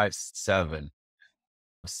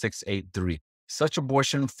 95-457-683. Such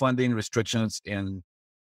abortion funding restrictions in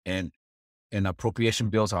appropriation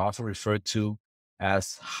bills are often referred to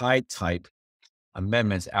as high-type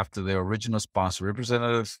amendments after their original sponsor,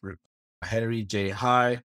 Representative Henry J.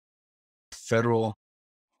 High. Federal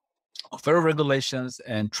regulations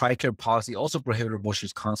and TRICARE policy also prohibit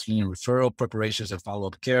abortions, counseling, and referral preparations and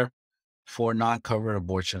follow-up care for non-covered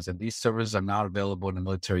abortions, and these services are not available in the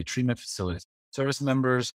military treatment facilities. Service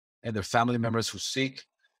members and their family members who seek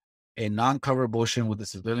a non-covered abortion with a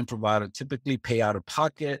civilian provider typically pay out of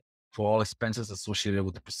pocket for all expenses associated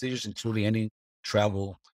with the procedures, including any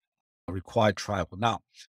required travel. Now,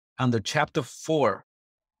 under Chapter 4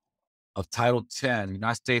 of Title 10,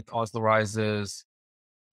 United States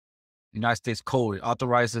Code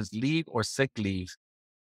authorizes leave or sick leave.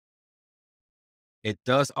 It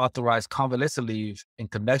does authorize convalescent leave in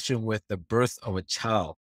connection with the birth of a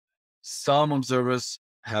child. Some observers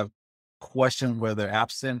have question where they're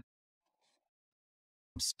absent,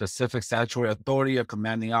 specific statutory authority, a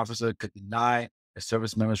commanding officer could deny a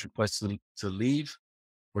service member's request to leave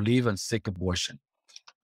or leave and seek abortion.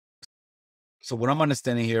 So what I'm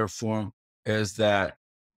understanding here from is that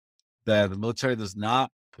the military does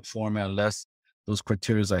not perform unless those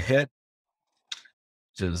criteria are hit,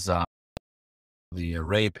 which is the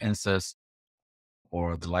rape, incest,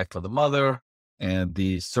 or the life of the mother, and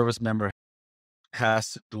the service member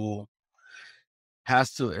the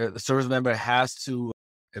service member has to,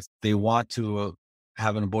 if they want to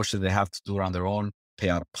have an abortion, they have to do it on their own, pay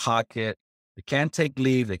out of pocket. They can't take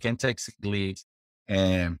leave, they can't take sick leave,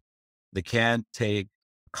 and they can't take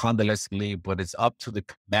convalescent leave, but it's up to the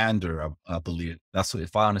commander, I believe. That's what,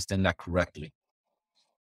 if I understand that correctly.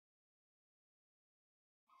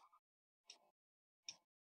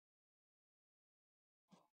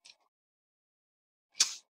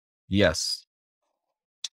 Yes.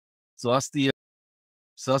 So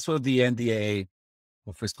that's what the NDAA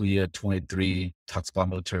for fiscal year 23 talks about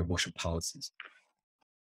military abortion policies.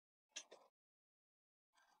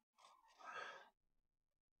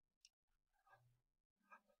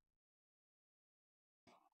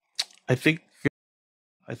 I think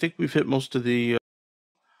we've hit most of the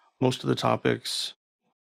topics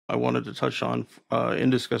I wanted to touch on in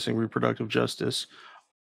discussing reproductive justice.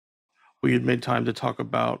 We had made time to talk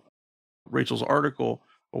about Rachell's article.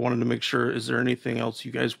 I wanted to make sure, is there anything else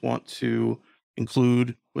you guys want to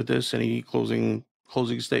include with this? Any closing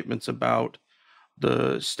statements about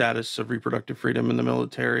the status of reproductive freedom in the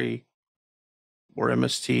military or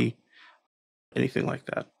MST, anything like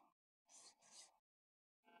that?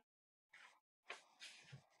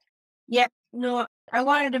 Yeah, no, I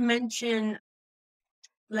wanted to mention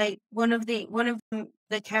like one of the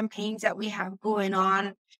campaigns that we have going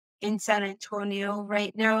on in San Antonio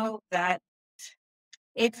right now, that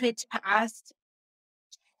if it's passed,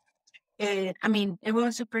 I mean, it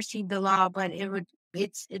won't supersede the law, but it'll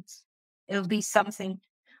be something.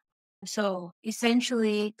 So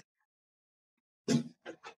essentially,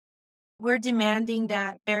 we're demanding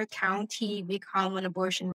that Bexar County become an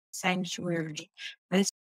abortion sanctuary. And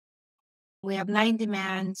so we have 9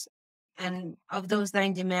 demands, and of those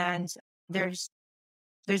 9 demands, there's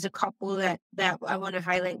a couple that I want to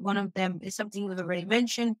highlight. One of them is something we've already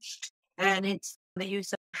mentioned, and it's the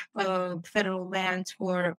use of federal lands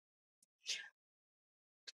for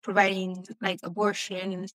providing like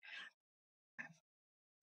abortion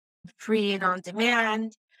free and on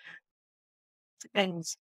demand and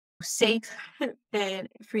safe and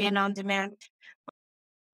free and on demand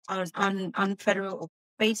on federal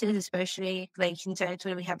basis, especially like in San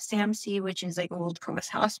Antonio we have SAMC, which is like Old Cross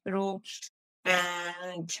Hospital,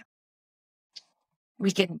 and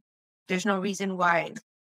there's no reason why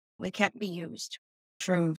it can't be used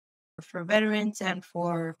for veterans and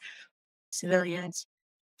for civilians,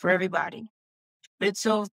 for everybody. But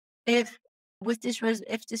so if this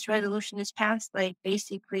resolution is passed, like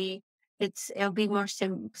basically it'll be more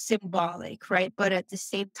symbolic, right? But at the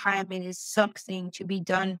same time, it is something to be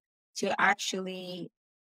done to actually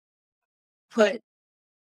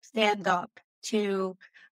stand up to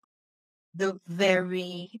the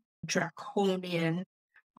very draconian,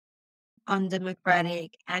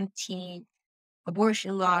 undemocratic,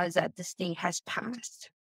 anti-abortion laws that the state has passed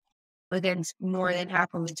against more than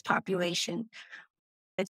half of its population.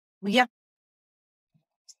 Yeah,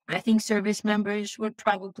 I think service members would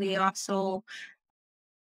probably also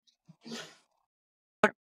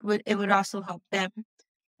it would also help them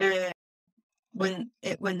when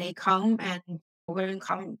they come, and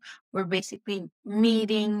we're basically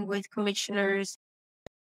meeting with commissioners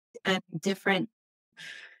and different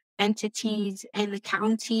entities in the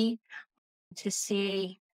county to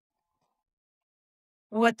see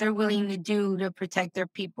what they're willing to do to protect their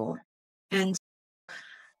people. And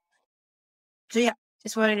so yeah,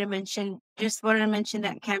 just wanted to mention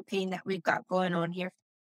that campaign that we've got going on here.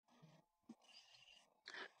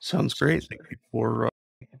 Sounds great. Thank you for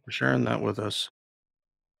sharing that with us.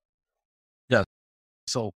 Yeah.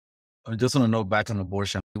 So I just want to know, back on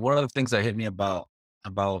abortion, one of the things that hit me about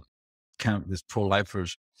kind of this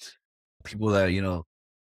pro-lifers, people that,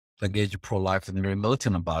 engage in pro-life and they're very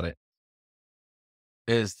militant about it,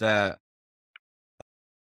 is that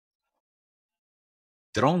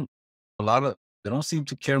they don't seem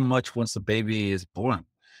to care much once the baby is born.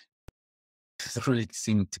 They don't really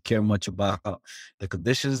seem to care much about the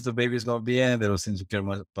conditions the baby is going to be in. They don't seem to care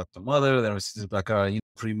much about the mother. They don't seem to care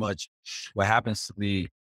pretty much what happens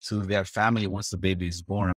to their family once the baby is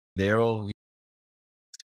born. There's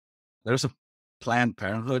a Planned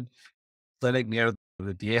Parenthood clinic near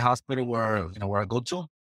the VA hospital where I go to,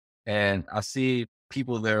 And I see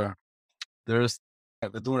people there. They're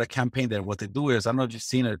doing a campaign there. What they do is, I don't know if you've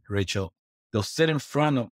seen it, Rachel. They'll sit in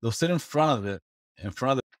front of it, in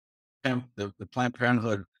front of the Planned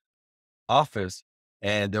Parenthood office,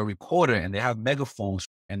 and they'll record it, and they have megaphones,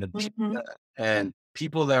 and and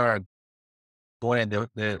people that are going, and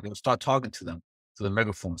they'll start talking to them, to the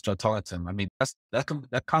megaphone, start talking to them. I mean,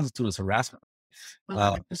 that constitutes harassment.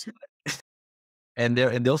 Uh, 100%. and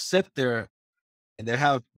they'll sit there, and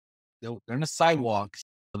they're in the sidewalk,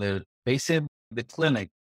 they're facing the clinic,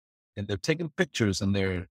 and they're taking pictures, and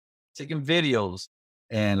they're taking videos.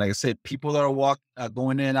 And like I said, people that are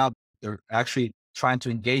going in and out, they're actually trying to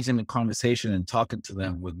engage them in conversation and talking to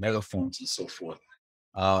them with megaphones and so forth.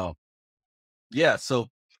 Yeah. So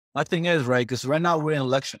my thing is, right, because right now we're in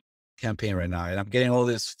election campaign right now, and I'm getting all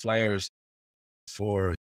these flyers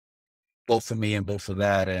for both for me and both for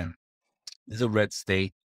that. And this is a red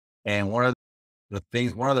state. And one of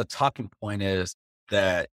the talking point is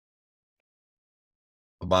that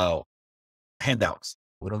about handouts.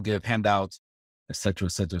 We don't give handouts, et cetera,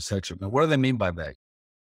 et cetera, et cetera. Now, what do they mean by that?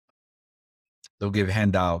 They'll give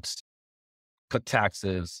handouts, cut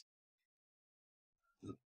taxes,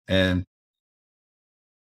 and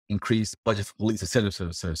increase budget for police, et cetera, et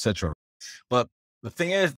cetera, et cetera. But the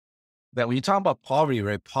thing is that when you talk about poverty,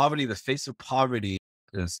 right? Poverty, the face of poverty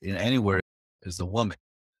is in anywhere is the woman,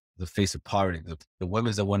 the face of poverty. The woman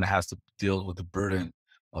is the one that has to deal with the burden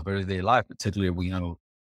of everyday life, particularly when,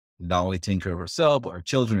 not only taking care of herself, but her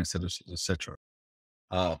children, et cetera, et cetera.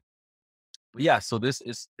 Yeah, so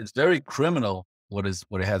it's very criminal what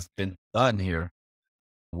it has been done here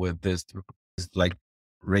with this, like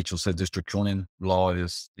Rachel said, this draconian law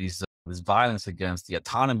is this violence against the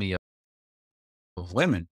autonomy of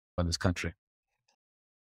women in this country.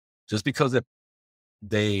 Just because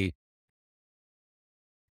they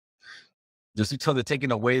they're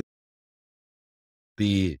taking away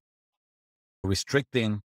the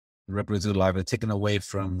restricting reproductive life, they're taking away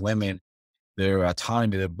from women their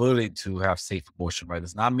autonomy, their ability to have safe abortion, right?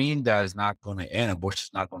 Does not mean that it's not going to end. Abortion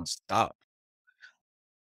is not going to stop.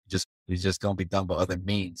 It's just going to be done by other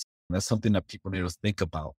means. And that's something that people need to think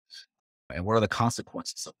about. And what are the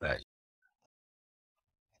consequences of that?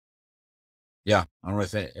 Yeah, I don't know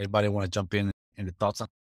if anybody want to jump in the thoughts on.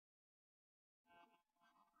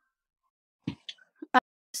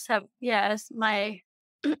 So, yes, my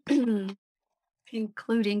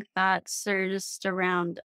concluding thoughts are just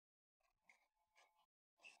around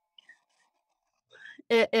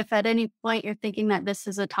if at any point you're thinking that this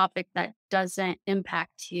is a topic that doesn't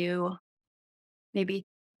impact you, maybe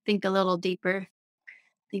think a little deeper,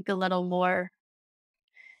 think a little more,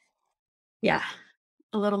 yeah,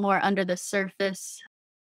 a little more under the surface.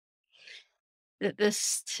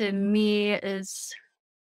 This to me is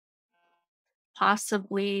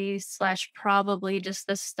possibly slash probably just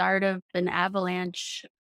the start of an avalanche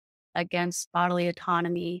against bodily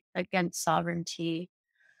autonomy, against sovereignty.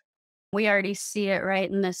 We already see it right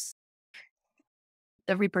in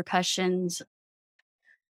the repercussions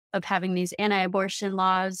of having these anti-abortion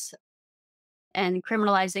laws and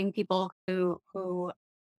criminalizing people who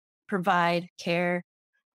provide care.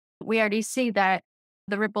 We already see that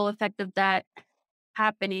the ripple effect of that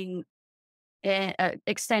happening,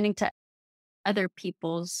 extending to other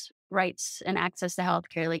people's rights and access to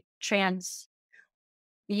healthcare, like trans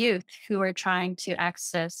youth who are trying to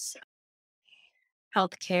access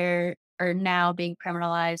healthcare are now being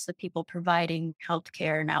criminalized. The people providing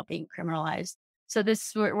healthcare are now being criminalized. So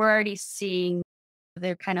we're already seeing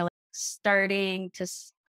they're kind of like starting to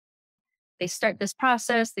they start this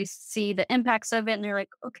process, they see the impacts of it, and they're like,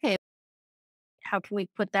 okay, how can we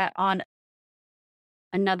put that on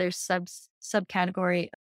another subcategory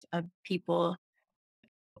of people?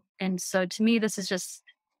 And so to me, this is just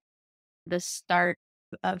the start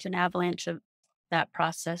of an avalanche of that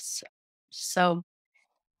process. So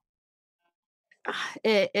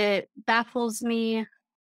it baffles me.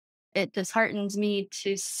 It disheartens me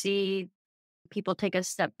to see people take a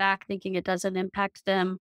step back thinking it doesn't impact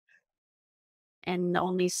them and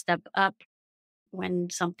only step up when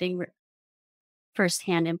something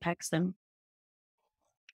firsthand impacts them.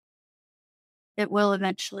 It will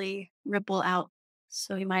eventually ripple out.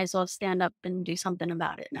 So you might as well stand up and do something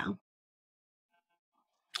about it now.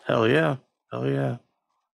 Hell yeah. Hell yeah.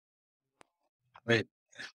 Wait,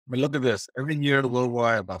 I mean, look at this. Every year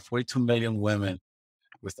worldwide, about 42 million women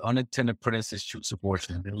with unintended pregnancies choose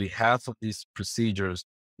abortion. Nearly half of these procedures,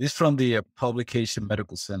 this is from the publication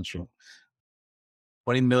Medical Central,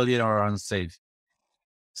 20 million are unsafe.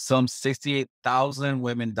 Some 68,000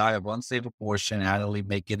 women die of unsafe abortion annually,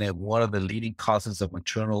 making it one of the leading causes of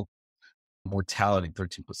maternal mortality,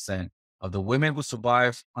 13%. Of the women who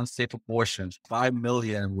survive unsafe abortions, 5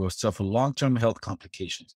 million will suffer long-term health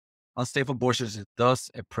complications. Unsafe abortions is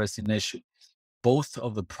thus a pressing issue. Both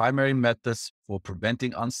of the primary methods for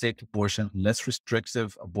preventing unsafe abortion, less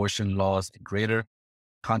restrictive abortion laws, and greater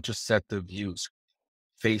contraceptive use,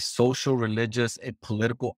 face social, religious, and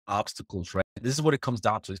political obstacles, right? This is what it comes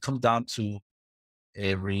down to. It comes down to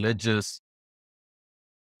a religious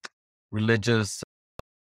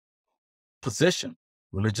position,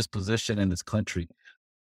 religious position in this country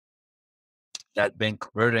that been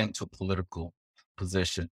converted into a political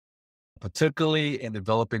position, particularly in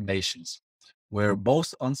developing nations, where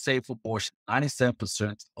most unsafe abortion,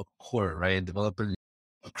 97% occur, right, in developing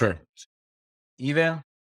occur. Even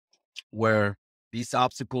where these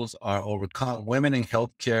obstacles are overcome, women and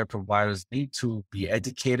healthcare providers need to be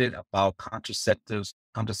educated about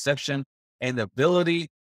contraception, and the ability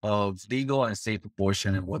of legal and safe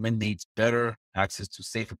abortion, and women need better access to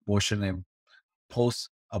safe abortion and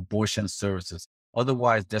post-abortion services.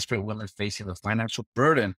 Otherwise, desperate women facing the financial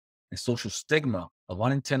burden and social stigma of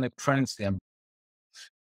unintended pregnancy and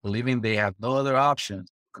believing they have no other options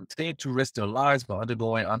continue to risk their lives by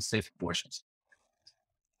undergoing unsafe abortions.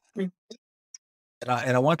 And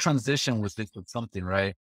I want to transition with this with something,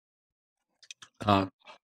 right?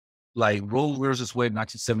 Like Roe versus Wade,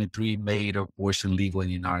 1973 made abortion legal in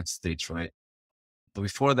the United States, right? But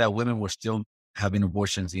before that, women were still having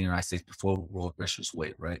abortions in the United States before Roe versus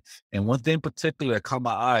Wade, right? And one thing in particular that caught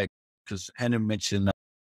my eye, because Henry mentioned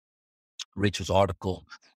Rachell's article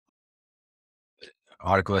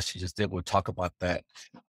that she just did, we'll talk about that.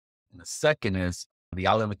 And the second is the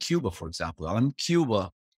island of Cuba, for example. The island of Cuba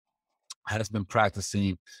has been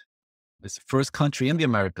practicing, it's the first country in the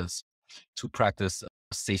Americas to practice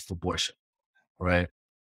safe abortion, right?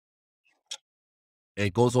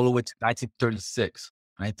 It goes all the way to 1936.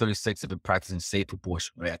 1936, they've been practicing safe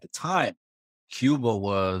abortion, right? At the time,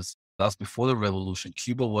 that was before the revolution.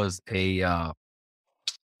 Cuba was a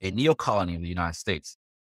neo-colony of the United States.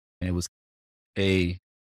 And it was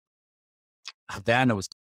Havana was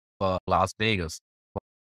Las Vegas,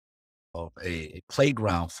 a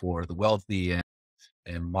playground for the wealthy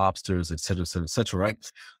and mobsters, et cetera, et cetera, et cetera,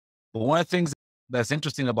 right? But one of the things that's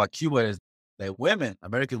interesting about Cuba is that women,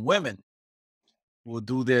 American women, will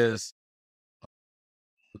do this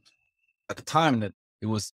at the time that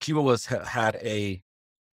Cuba had a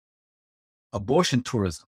abortion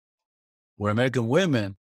tourism where American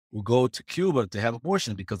women would go to Cuba to have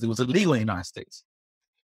abortions because it was illegal in the United States.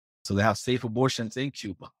 So they have safe abortions in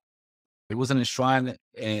Cuba. It wasn't enshrined,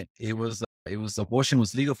 and abortion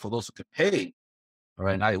was legal for those who could pay. All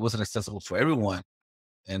right, now it wasn't accessible for everyone.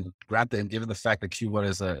 And granted, and given the fact that Cuba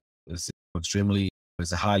is a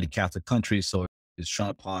highly Catholic country, so it's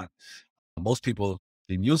shunned upon. Most people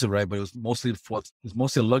didn't use it, right? But it was mostly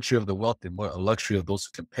a luxury of the wealthy, more a luxury of those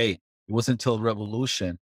who can pay. It wasn't until the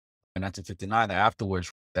revolution in 1959 that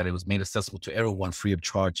afterwards that it was made accessible to everyone free of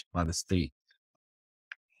charge by the state.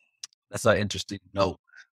 That's an interesting note.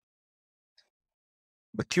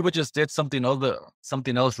 But Cuba just did something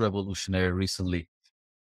else revolutionary recently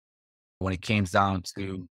when it came down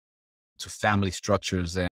to family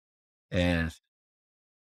structures and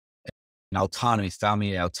autonomy,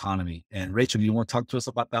 family autonomy. And Rachel, you want to talk to us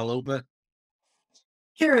about that a little bit?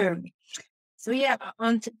 Sure. So yeah,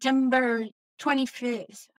 on September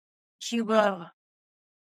 25th, Cuba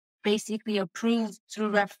basically approved through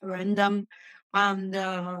referendum on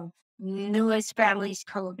the newest families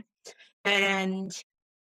code. And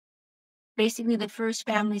basically the first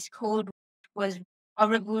families code was a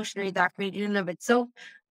revolutionary document in and of itself,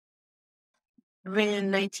 written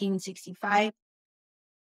in 1965.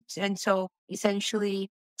 And so essentially,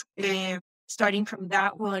 starting from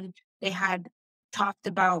that one, they had talked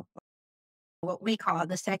about what we call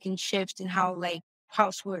the second shift and how like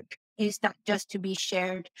housework is not just to be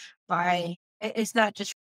shared it's not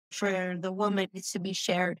just for the woman, it's to be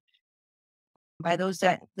shared by those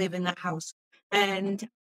that live in the house. And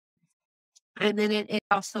then it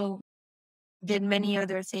also did many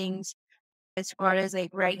other things as far as like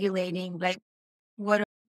regulating like what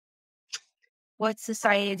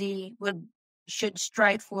society should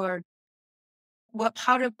strive for,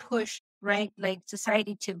 how to push, right? Like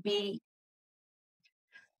society to be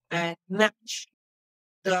and match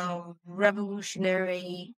the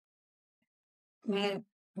revolutionary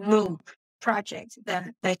move project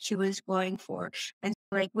that she was going for. And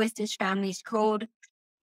like with this family's code,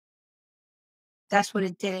 that's what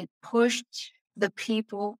it did. It pushed the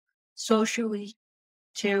people socially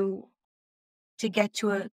to get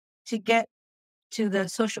to the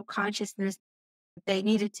social consciousness they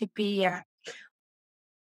needed to be at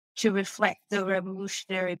to reflect the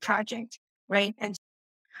revolutionary project, right? And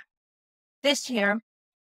this year,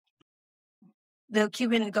 the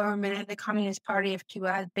Cuban government and the Communist Party of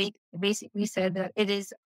Cuba basically said that it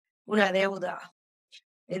is una deuda.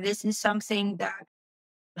 This is something that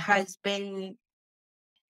has been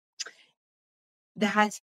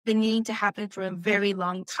needing to happen for a very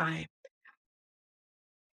long time,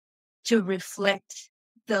 to reflect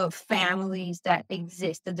the families that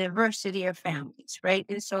exist, the diversity of families, right?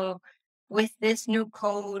 And so with this new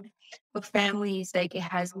code of families, like, it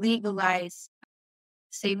has legalized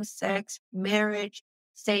same-sex marriage,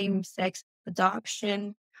 same-sex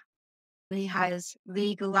adoption. It has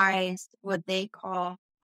legalized what they call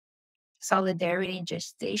solidarity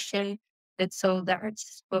gestation. And so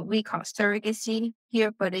that's what we call surrogacy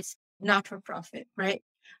here, but it's not for profit, right?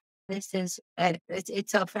 This is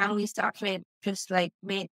it's a family's document, just like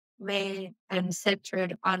made and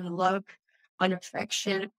centered on love, on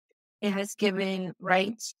affection. It has given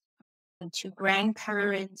rights to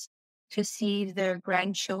grandparents to see their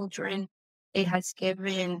grandchildren. It has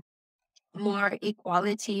given more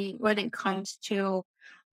equality when it comes to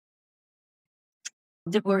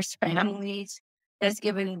divorced families. It has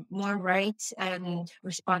given more rights and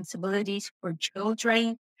responsibilities for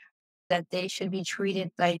children, that they should be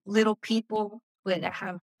treated like little people that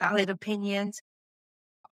have valid opinions.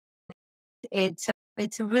 It's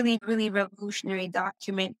a really, really revolutionary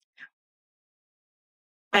document.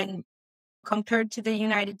 And compared to the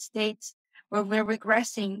United States, where we're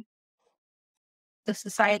regressing, the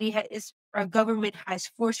society our government has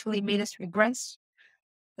forcefully made us regress.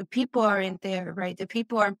 The people aren't there, right? The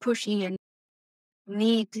people are pushing and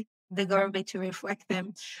need the government to reflect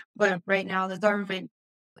them. But right now, the government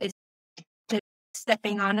is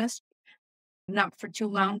stepping on us, not for too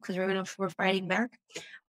long, because we're fighting back.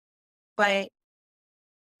 But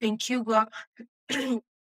in Cuba,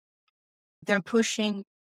 they're pushing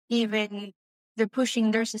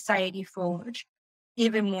their society forward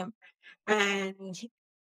even more, and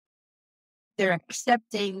they're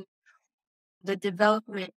accepting the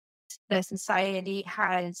development that society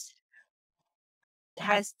has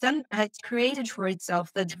created for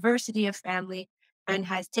itself, the diversity of family, and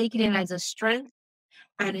has taken it as a strength,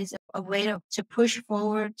 and is a way to push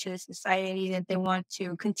forward to a society that they want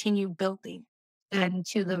to continue building, and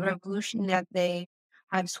to the revolution that they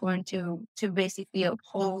have sworn to basically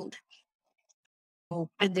uphold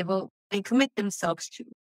and devote and commit themselves to.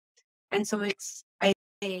 And so I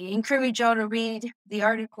encourage y'all to read the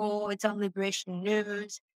article. It's on Liberation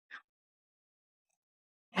News.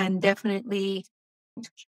 And definitely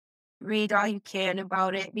read all you can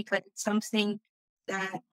about it, because it's something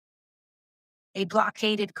that a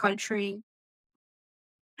blockaded country,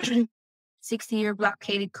 60-year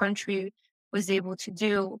blockaded country, was able to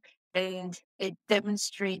do. And it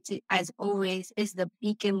demonstrates, it, as always, is the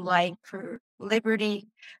beacon light for liberty,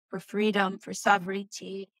 for freedom, for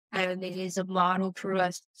sovereignty. And it is a model for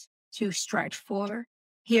us to strive for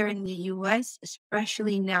here in the US,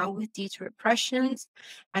 especially now with these repressions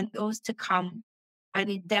and those to come. And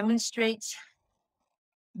it demonstrates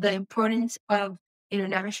the importance of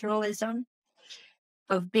internationalism,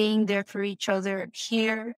 of being there for each other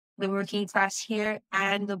here, the working class here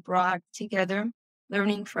and abroad together,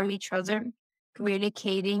 learning from each other,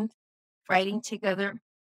 communicating, fighting together.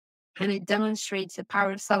 And it demonstrates the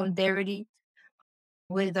power of solidarity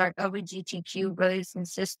with our LGBTQ brothers and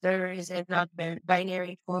sisters and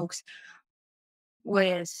non-binary folks,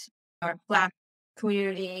 with our Black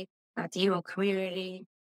community, Latino community,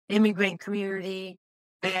 immigrant community,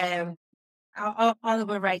 and all of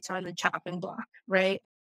our rights on the chopping block, right?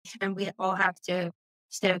 And we all have to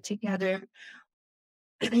stand together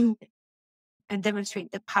and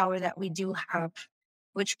demonstrate the power that we do have,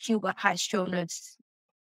 which Cuba has shown us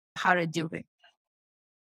how to do it.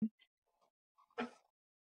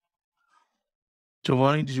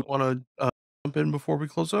 Giovanni, did you want to jump in before we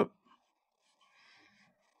close up?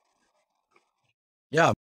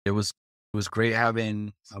 Yeah, it was great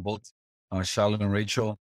having both Shiloh and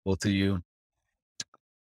Rachell, both of you,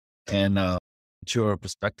 and your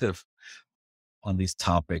perspective on these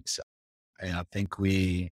topics. And I think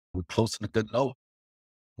we closed on a good note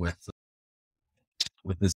with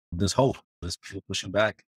this hope, this people pushing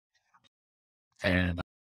back, and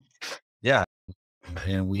yeah,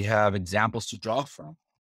 and we have examples to draw from.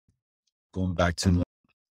 Going back to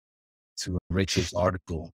Rachell's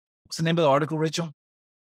article. What's the name of the article, Rachell?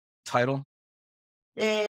 Title?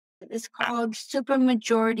 It's called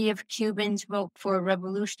 "Supermajority of Cubans Vote for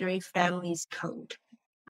Revolutionary Families Code."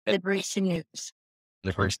 Liberation News.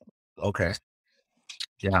 Liberation. Okay.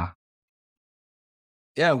 Yeah.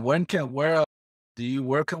 Yeah. Where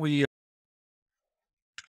where can we,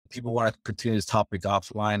 people want to continue this topic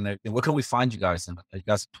offline? Where can we find you guys? You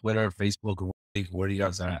guys, Twitter, Facebook, where do you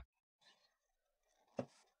guys at?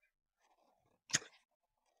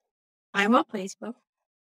 I'm on Facebook.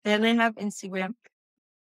 Then I have Instagram.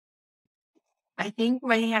 I think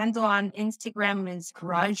my handle on Instagram is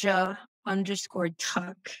Raja_Tuck.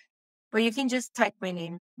 But you can just type my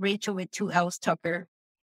name, Rachell with 2 L's Tucker,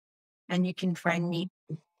 and you can find me.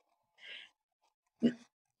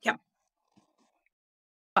 Yeah.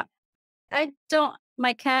 I don't.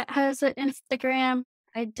 My cat has an Instagram.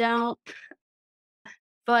 I don't.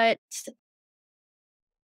 But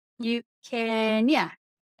you can, yeah.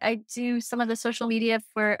 I do some of the social media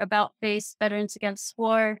for About Face, Veterans Against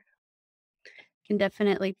War. You can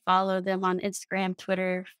definitely follow them on Instagram,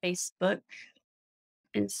 Twitter, Facebook,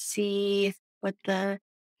 and see what the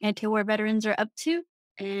anti-war veterans are up to.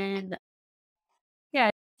 And yeah,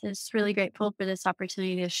 just really grateful for this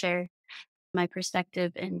opportunity to share my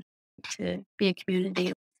perspective and to be a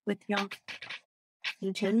community with y'all.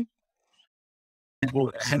 You too.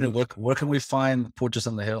 Well, Henry, where can we find Fortress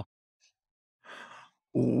on the Hill?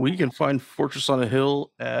 We can find Fortress on a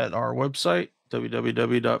Hill at our website,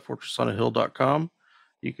 www.fortressonahill.com.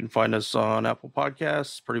 You can find us on Apple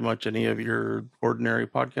Podcasts, pretty much any of your ordinary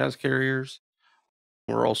podcast carriers.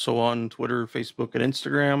 We're also on Twitter, Facebook, and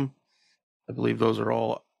Instagram. I believe those are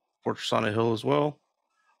all Fortress on a Hill as well.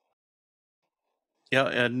 Yeah,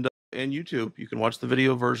 and YouTube. You can watch the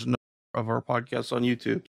video version of our podcast on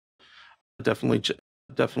YouTube. Definitely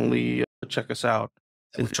check us out.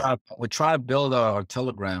 We try to build our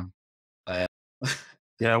Telegram. Yeah,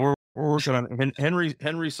 we're working on it.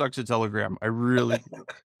 Henry sucks at Telegram.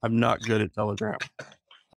 I'm not good at Telegram.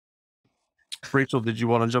 Rachell, did you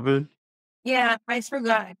want to jump in? Yeah, I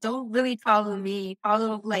forgot. Don't really follow me.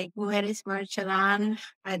 Follow like Mujeres Marchalan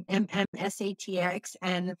at MMSATX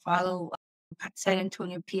and follow San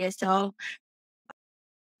Antonio PSL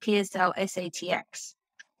SATX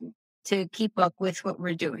to keep up with what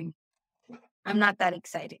we're doing. I'm not that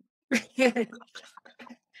exciting.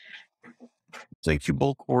 Thank you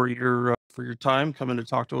both for your time coming to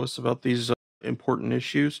talk to us about these important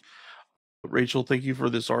issues. Rachell, thank you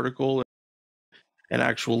for this article, an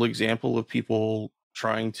actual example of people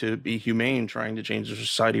trying to be humane, trying to change the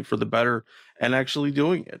society for the better, and actually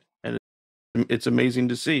doing it. And it's amazing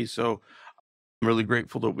to see. So I'm really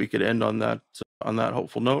grateful that we could end on that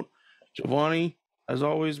hopeful note. Giovanni, as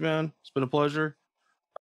always, man, it's been a pleasure.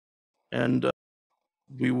 And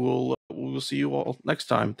we will see you all next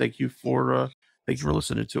time. Thank you for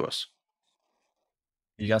listening to us.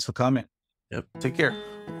 You guys for coming. Yep. Take care.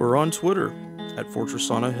 We're on Twitter at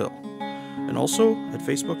Fortress on a Hill, and also at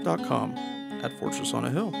Facebook.com at Fortress on a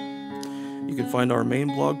Hill. You can find our main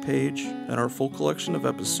blog page and our full collection of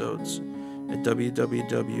episodes at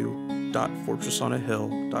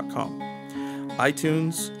www.fortressonahill.com.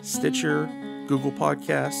 iTunes, Stitcher, Google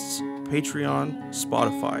Podcasts, Patreon,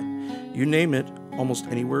 Spotify. You name it, almost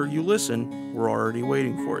anywhere you listen, we're already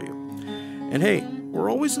waiting for you. And hey,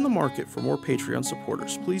 we're always in the market for more Patreon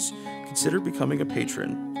supporters. Please consider becoming a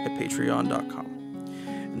patron at patreon.com.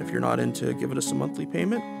 And if you're not into giving us a monthly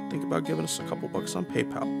payment, think about giving us a couple bucks on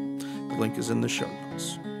PayPal. The link is in the show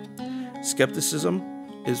notes. Skepticism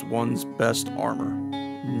is one's best armor.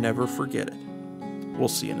 Never forget it. We'll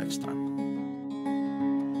see you next time.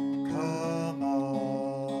 Come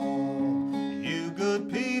on, you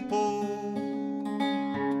good people,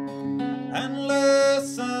 and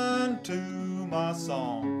listen to my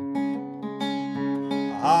song.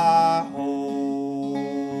 I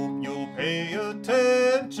hope you'll pay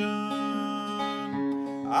attention.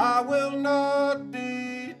 I will not